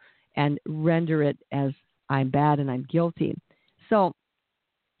behavior, and render it as I'm bad and I'm guilty. So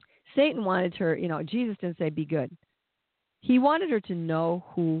Satan wanted her, Jesus didn't say be good. He wanted her to know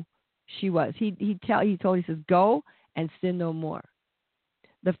who she was. He says, go and sin no more.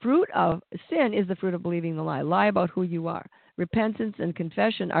 The fruit of sin is the fruit of believing the lie about who you are. Repentance and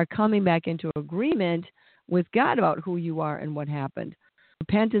confession are coming back into agreement with God about who you are and what happened.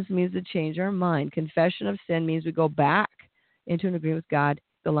 Repentance means to change our mind. Confession of sin means we go back into an agreement with God,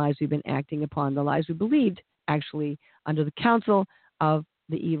 the lies we've been acting upon, the lies we believed, actually under the counsel of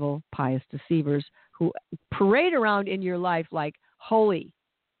the evil, pious deceivers who parade around in your life like holy.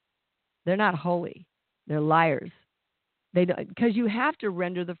 They're not holy. They're liars. Because you have to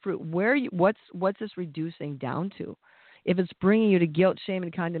render the fruit. What's this reducing down to? If it's bringing you to guilt, shame,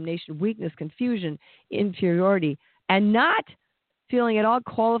 and condemnation, weakness, confusion, inferiority, and not feeling at all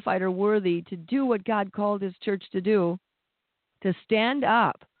qualified or worthy to do what God called his church to do, to stand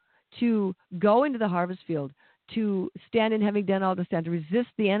up, to go into the harvest field, to stand in having done all to stand, to resist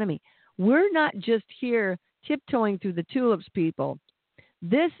the enemy. We're not just here tiptoeing through the tulips, people.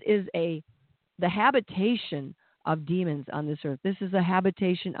 This is the habitation of demons on this earth. This is a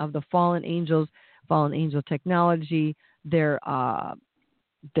habitation of the fallen angels, fallen angel technology, their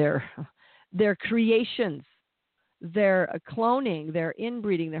creations, their cloning, their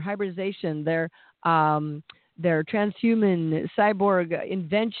inbreeding, their hybridization, their transhuman cyborg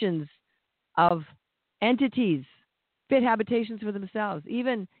inventions of entities, fit habitations for themselves,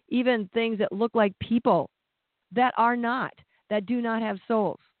 even things that look like people that are not, that do not have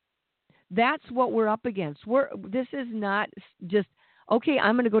souls. That's what we're up against. This is not just, okay,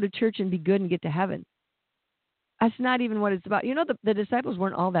 I'm going to go to church and be good and get to heaven. That's not even what it's about. The disciples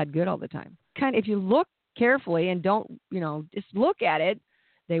weren't all that good all the time. If you look carefully and don't, just look at it,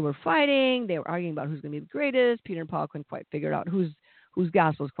 they were fighting. They were arguing about who's going to be the greatest. Peter and Paul couldn't quite figure out who's whose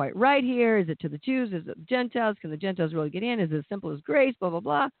gospel is quite right here? Is it to the Jews? Is it the Gentiles? Can the Gentiles really get in? Is it as simple as grace? Blah, blah,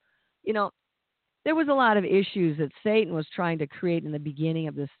 blah. You know, there was a lot of issues that Satan was trying to create in the beginning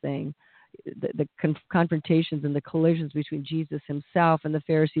of this thing. The confrontations and the collisions between Jesus himself and the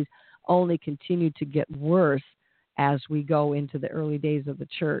Pharisees only continued to get worse as we go into the early days of the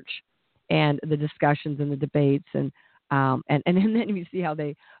church, and the discussions and the debates, and then we see how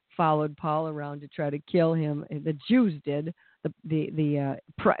they followed Paul around to try to kill him. The Jews did. They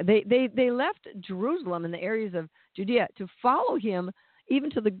left Jerusalem and the areas of Judea to follow him,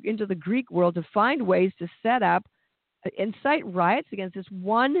 even into the Greek world, to find ways to set up, incite riots against this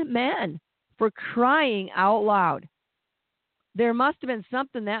one man, for crying out loud. There must have been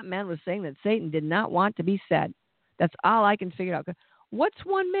something that man was saying that Satan did not want to be said. That's all I can figure out. What's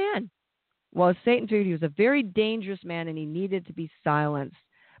one man? Well, Satan figured he was a very dangerous man and he needed to be silenced.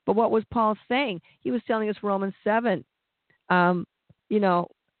 But what was Paul saying? He was telling us Romans 7.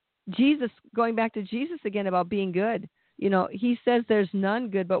 Jesus, going back to Jesus again about being good. He says there's none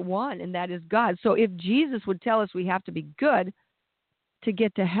good but one, and that is God. So if Jesus would tell us we have to be good to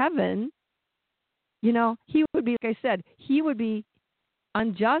get to heaven, he would be, like I said, he would be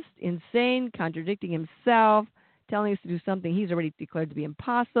unjust, insane, contradicting himself, telling us to do something he's already declared to be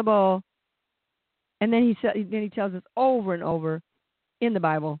impossible. And then he tells us over and over in the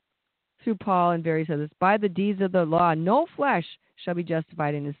Bible, through Paul and various others, by the deeds of the law, no flesh shall be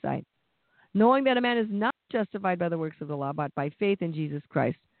justified in his sight, knowing that a man is not justified by the works of the law, but by faith in Jesus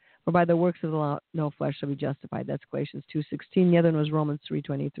Christ. For by the works of the law, no flesh shall be justified. That's Galatians 2:16. The other one was Romans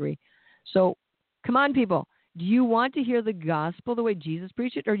 3:23. So, come on, people. Do you want to hear the gospel the way Jesus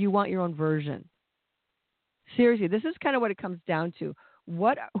preached it, or do you want your own version? Seriously, this is kind of what it comes down to.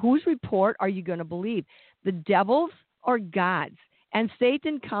 Whose report are you going to believe? The devil's or God's? And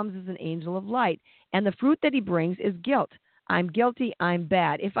Satan comes as an angel of light, and the fruit that he brings is guilt. I'm guilty. I'm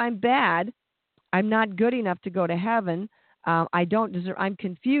bad. If I'm bad, I'm not good enough to go to heaven. I don't deserve. I'm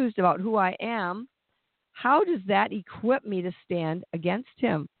confused about who I am. How does that equip me to stand against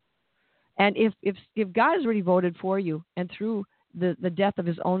him? And if God has already voted for you, and through the death of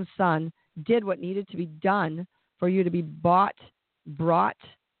his own son, did what needed to be done for you to be bought, brought,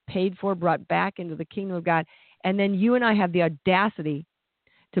 paid for, brought back into the kingdom of God, and then you and I have the audacity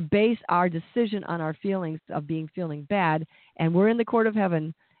to base our decision on our feelings of feeling bad, and we're in the court of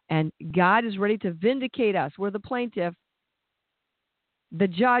heaven, and God is ready to vindicate us. We're the plaintiff. The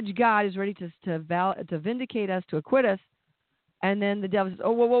judge, God, is ready to vindicate us, to acquit us. And then the devil says,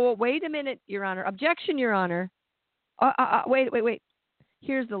 oh, whoa, wait a minute, Your Honor. Objection, Your Honor. Wait.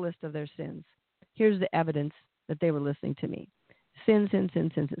 Here's the list of their sins. Here's the evidence that they were listening to me. Sin.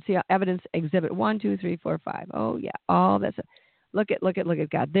 See, evidence exhibit 1, 2, 3, 4, 5. Oh, yeah, all that stuff. Look at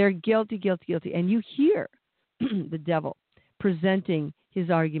God. They're guilty. And you hear the devil presenting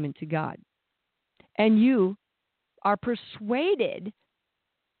his argument to God. And you are persuaded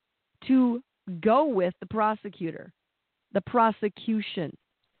to go with the prosecutor, the prosecution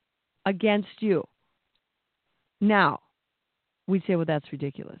against you. Now, we'd say, well, that's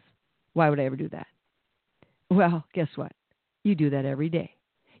ridiculous. Why would I ever do that? Well, guess what? You do that every day.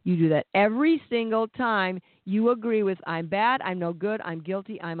 You do that every single time you agree with, I'm bad, I'm no good, I'm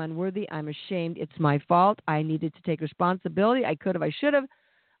guilty, I'm unworthy, I'm ashamed, it's my fault, I needed to take responsibility, I could have, I should have,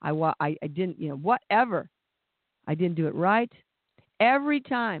 I didn't, whatever. I didn't do it right. Every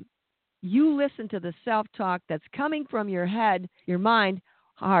time you listen to the self-talk that's coming from your head, your mind,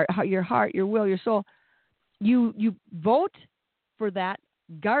 your heart, your will, your soul, you vote for that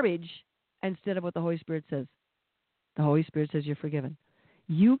garbage instead of what the Holy Spirit says. The Holy Spirit says you're forgiven.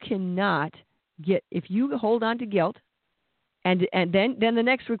 You cannot if you hold on to guilt, and then the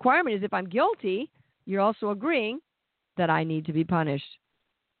next requirement is if I'm guilty, you're also agreeing that I need to be punished.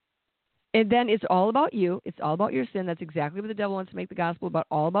 And then it's all about you. It's all about your sin. That's exactly what the devil wants to make the gospel about,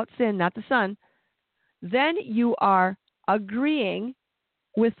 all about sin, not the Son. Then you are agreeing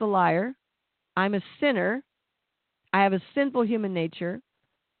with the liar. I'm a sinner. I have a sinful human nature.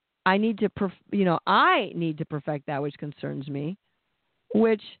 I need to perfect that which concerns me,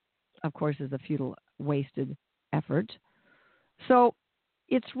 which, of course, is a futile, wasted effort. So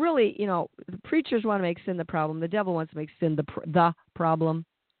it's really, the preachers want to make sin the problem. The devil wants to make sin the problem.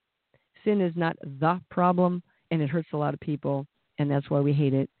 Sin is not the problem, and it hurts a lot of people, and that's why we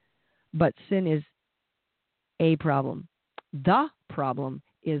hate it. But sin is a problem. The problem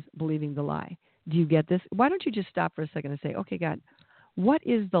is believing the lie. Do you get this? Why don't you just stop for a second and say, okay, God, what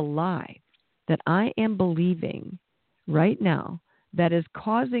is the lie that I am believing right now that is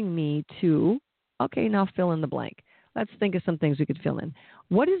causing me to, okay, now fill in the blank. Let's think of some things we could fill in.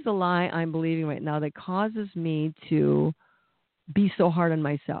 What is the lie I'm believing right now that causes me to be so hard on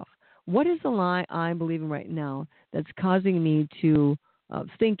myself? What is the lie I'm believing right now that's causing me to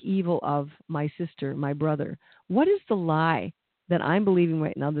think evil of my sister, my brother? What is the lie that I'm believing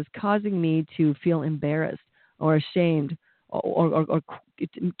right now that's causing me to feel embarrassed or ashamed or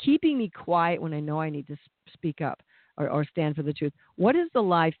keeping me quiet when I know I need to speak up or stand for the truth? What is the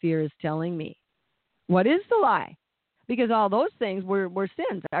lie fear is telling me? What is the lie? Because all those things were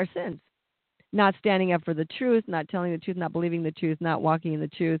sins, our sins. Not standing up for the truth, not telling the truth, not believing the truth, not walking in the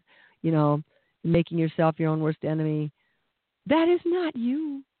truth, making yourself your own worst enemy. That is not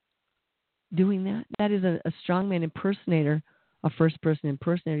you doing that. That is a strongman impersonator, a first-person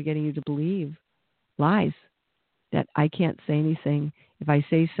impersonator getting you to believe lies, that I can't say anything. If I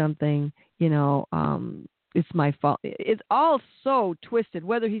say something, it's my fault. It's all so twisted,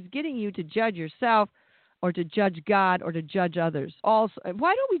 whether he's getting you to judge yourself or to judge God or to judge others. Also,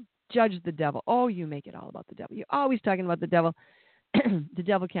 why don't we judge the devil? Oh, you make it all about the devil. You're always talking about the devil. The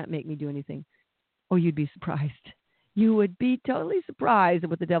devil can't make me do anything. Oh, you'd be surprised. You would be totally surprised at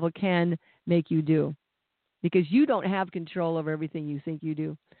what the devil can make you do, because you don't have control over everything you think you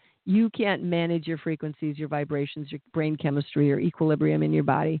do. You can't manage your frequencies, your vibrations, your brain chemistry, your equilibrium in your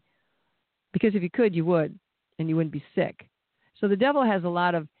body. Because if you could, you would, and you wouldn't be sick. So the devil has a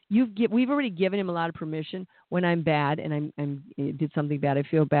lot of, we've already given him a lot of permission. When I'm bad and I did something bad, I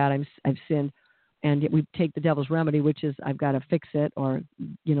feel bad, I've sinned, and we take the devil's remedy, which is I've got to fix it, or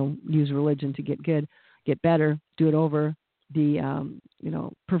use religion to get good, get better, do it over, be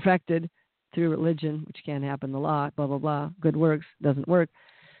perfected through religion, which can't happen. The law, blah blah blah. Good works doesn't work.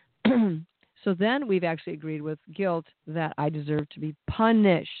 So then we've actually agreed with guilt that I deserve to be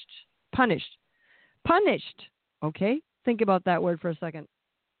punished. Okay, think about that word for a second.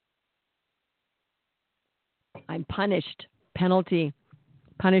 I'm punished. Penalty,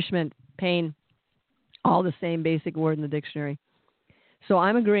 punishment, pain, all the same basic word in the dictionary. So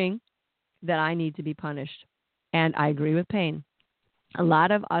I'm agreeing that I need to be punished. And I agree with pain. A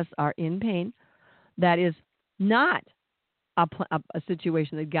lot of us are in pain. That is not a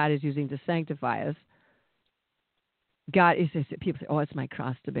situation that God is using to sanctify us. God is, people say, oh, it's my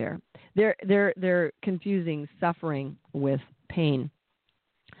cross to bear. They're confusing suffering with pain.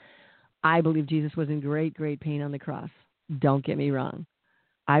 I believe Jesus was in great, great pain on the cross. Don't get me wrong.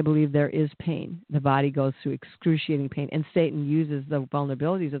 I believe there is pain. The body goes through excruciating pain, and Satan uses the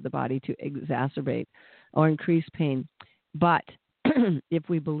vulnerabilities of the body to exacerbate or increase pain. But if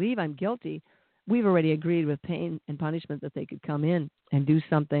we believe I'm guilty, we've already agreed with pain and punishment that they could come in and do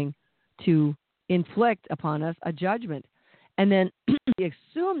something to inflict upon us a judgment. And then we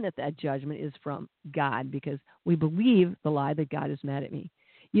assume that judgment is from God because we believe the lie that God is mad at me.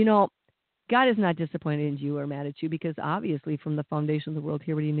 God is not disappointed in you or mad at you because obviously from the foundation of the world,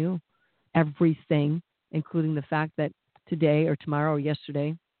 he already knew everything, including the fact that today or tomorrow or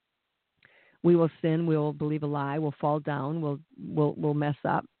yesterday we will sin, we'll believe a lie, we'll fall down, we'll mess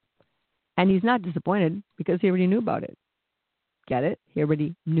up. And he's not disappointed because he already knew about it. Get it? He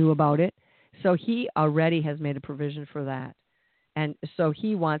already knew about it. So he already has made a provision for that. And so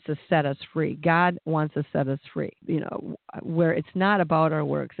he wants to set us free. God wants to set us free, where it's not about our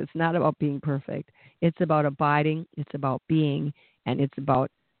works. It's not about being perfect. It's about abiding. It's about being. And it's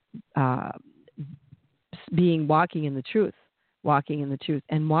about walking in the truth,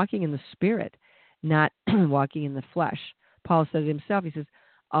 and walking in the spirit, not walking in the flesh. Paul said it himself. He says,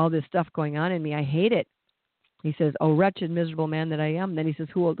 all this stuff going on in me, I hate it. He says, oh, wretched, miserable man that I am. Then he says,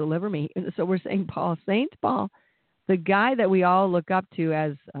 who will deliver me? And so we're saying Saint Paul, the guy that we all look up to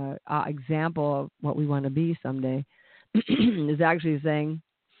as an example of what we want to be someday, is actually saying,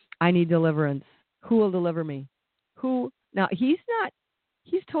 I need deliverance. Who will deliver me? Who? Now, he's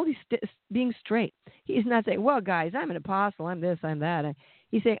totally being straight. He's not saying, well, guys, I'm an apostle, I'm this, I'm that.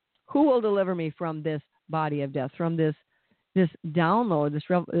 He's saying, who will deliver me from this body of death, from this download,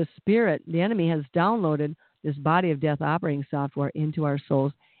 this spirit? The enemy has downloaded this body of death operating software into our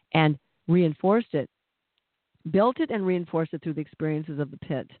souls and reinforced it, built it and reinforced it through the experiences of the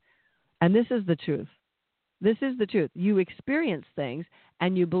pit. And this is the truth. This is the truth. You experience things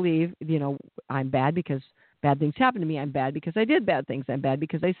and you believe, I'm bad because bad things happened to me. I'm bad because I did bad things. I'm bad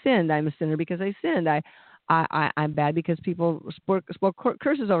because I sinned. I'm a sinner because I sinned. I'm bad because people spoke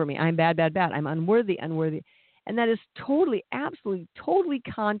curses over me. I'm bad. I'm unworthy. And that is totally, absolutely, totally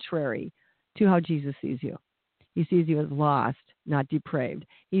contrary to how Jesus sees you. He sees you as lost, not depraved.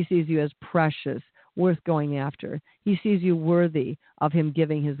 He sees you as precious, worth going after. He sees you worthy of him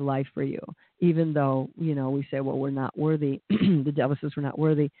giving his life for you, even though, we say, well, we're not worthy. The devil says we're not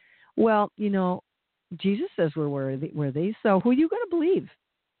worthy. Well, Jesus says we're worthy. So who are you going to believe?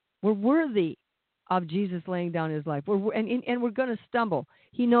 We're worthy of Jesus laying down his life. And we're going to stumble.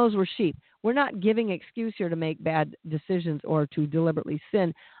 He knows we're sheep. We're not giving excuse here to make bad decisions or to deliberately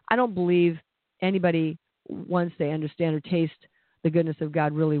sin. I don't believe anybody, once they understand or taste the goodness of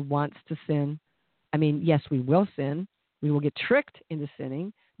God, really wants to sin. I mean, yes, we will sin. We will get tricked into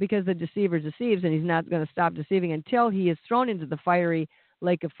sinning because the deceiver deceives, and he's not going to stop deceiving until he is thrown into the fiery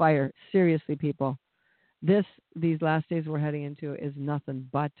lake of fire. Seriously, people. These last days we're heading into is nothing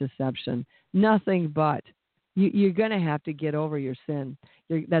but deception. Nothing but. You're going to have to get over your sin.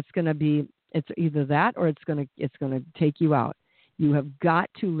 That's going to be, it's either that or it's going to take you out. You have got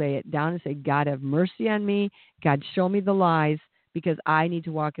to lay it down and say, God, have mercy on me. God, show me the lies because I need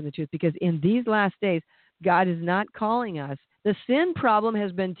to walk in the truth. Because in these last days, God is not calling us. The sin problem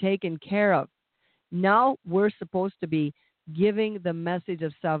has been taken care of. Now we're supposed to be giving the message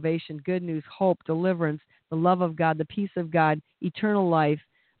of salvation, good news, hope, deliverance, the love of God, the peace of God, eternal life,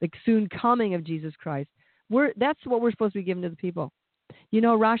 the soon coming of Jesus Christ. That's what we're supposed to be giving to the people. You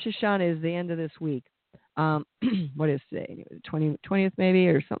know, Rosh Hashanah is the end of this week. What is today? 20th maybe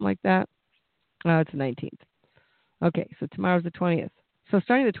or something like that? It's the 19th. Okay, so tomorrow's the 20th. So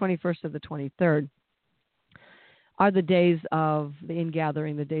starting the 21st to the 23rd are the days of the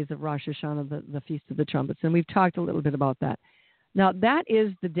ingathering, the days of Rosh Hashanah, the Feast of the Trumpets. And we've talked a little bit about that. Now, that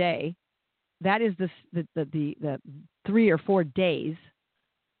is the day, that is the 3 or 4 days.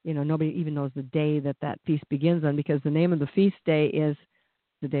 You know, nobody even knows the day that feast begins on because the name of the feast day is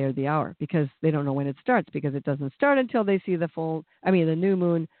the day or the hour because they don't know when it starts because it doesn't start until they see the new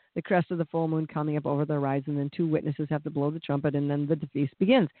moon, the crest of the full moon coming up over the horizon, and 2 witnesses have to blow the trumpet, and then the feast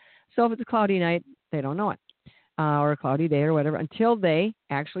begins. So if it's a cloudy night, they don't know it, or a cloudy day or whatever. Until they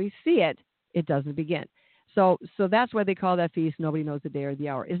actually see it, it doesn't begin. So that's why they call that feast. Nobody knows the day or the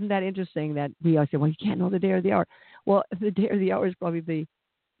hour. Isn't that interesting that we always say, well, you can't know the day or the hour. Well, the day or the hour is probably the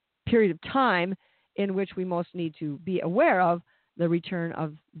period of time in which we most need to be aware of the return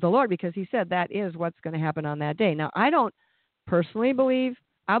of the Lord, because he said that is what's going to happen on that day. Now, I don't personally believe,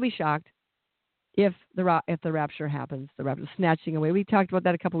 I'll be shocked if the rapture happens, the rapture snatching away. We talked about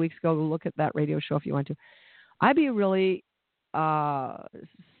that a couple of weeks ago. Look at that radio show if you want to. I'd be really shocked,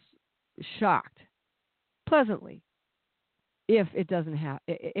 pleasantly, if it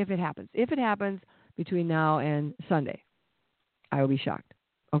happens. If it happens between now and Sunday, I will be shocked.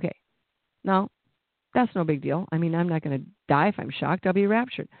 Okay. Now, that's no big deal. I mean, I'm not going to die if I'm shocked. I'll be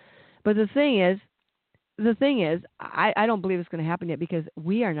raptured. But the thing is, I don't believe it's going to happen yet because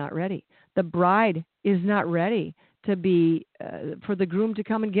we are not ready. The bride is not ready to be for the groom to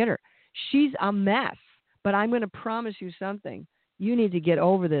come and get her. She's a mess. But I'm going to promise you something. You need to get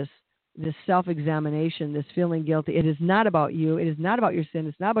over this self-examination, this feeling guilty. It is not about you. It is not about your sin.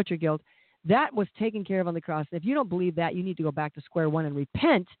 It's not about your guilt. That was taken care of on the cross. If you don't believe that, you need to go back to square one and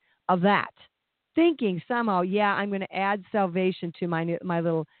repent of that. Thinking somehow, yeah, I'm going to add salvation to my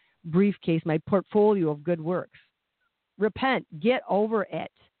little briefcase, my portfolio of good works. Repent. Get over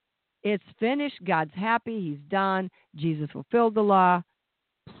it. It's finished. God's happy. He's done. Jesus fulfilled the law.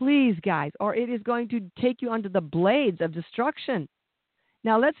 Please, guys, or it is going to take you under the blades of destruction.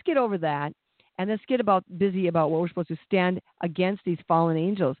 Now, let's get over that, and let's get busy about what we're supposed to stand against these fallen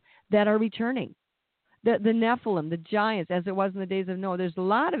angels that are returning. The Nephilim, the giants, as it was in the days of Noah. There's a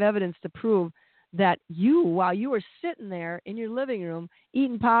lot of evidence to prove that while you were sitting there in your living room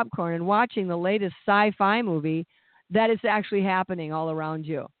eating popcorn and watching the latest sci-fi movie, that it's actually happening all around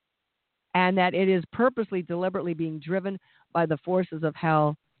you. And that it is purposely, deliberately being driven by the forces of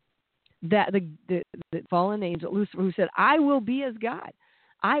hell. That the fallen angel, Lucifer, who said, I will be as God.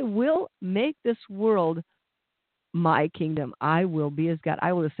 I will make this world my kingdom. I will be as God.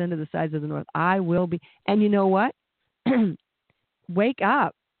 I will ascend to the sides of the north. I will be. And you know what? Wake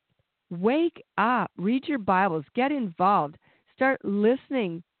up. Wake up. Read your Bibles. Get involved. Start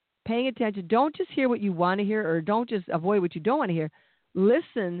listening, paying attention. Don't just hear what you want to hear, or don't just avoid what you don't want to hear.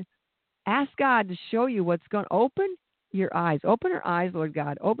 Listen. Ask God to show you what's going on. Open your eyes. Open our eyes, Lord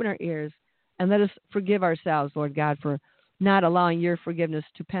God. Open our ears. And let us forgive ourselves, Lord God, for not allowing your forgiveness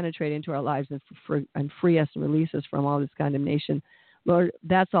to penetrate into our lives and free us and release us from all this condemnation. Lord,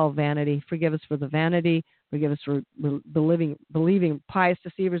 that's all vanity. Forgive us for the vanity. Forgive us for believing pious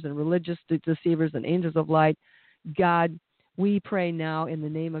deceivers and religious deceivers and angels of light. God, we pray now in the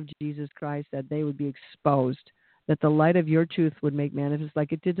name of Jesus Christ that they would be exposed, that the light of your truth would make manifest,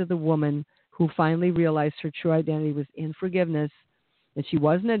 like it did to the woman who finally realized her true identity was in forgiveness, that she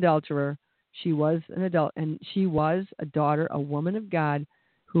was an adulterer, she was an adult, and she was a daughter, a woman of God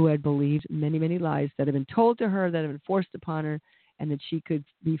who had believed many, many lies that had been told to her, that had been forced upon her, and that she could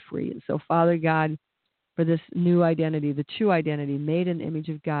be free. And so, Father God, for this new identity, the true identity, made in the image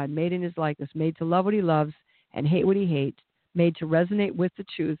of God, made in his likeness, made to love what he loves and hate what he hates, made to resonate with the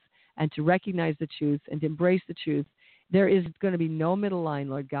truth and to recognize the truth and to embrace the truth. There is going to be no middle line,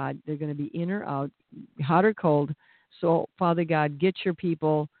 Lord God. They're going to be in or out, hot or cold. So, Father God, get your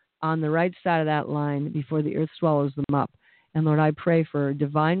people on the right side of that line before the earth swallows them up. And Lord, I pray for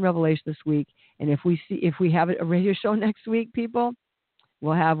divine revelation this week. And if we have a radio show next week, people,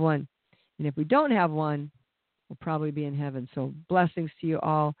 we'll have one. And if we don't have one, we'll probably be in heaven. So blessings to you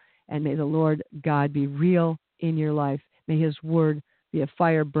all. And may the Lord God be real in your life. May his word be a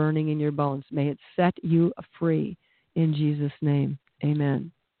fire burning in your bones. May it set you free in Jesus' name.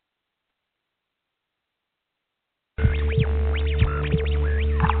 Amen. I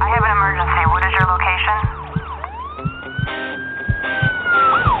have an emergency. What is your location?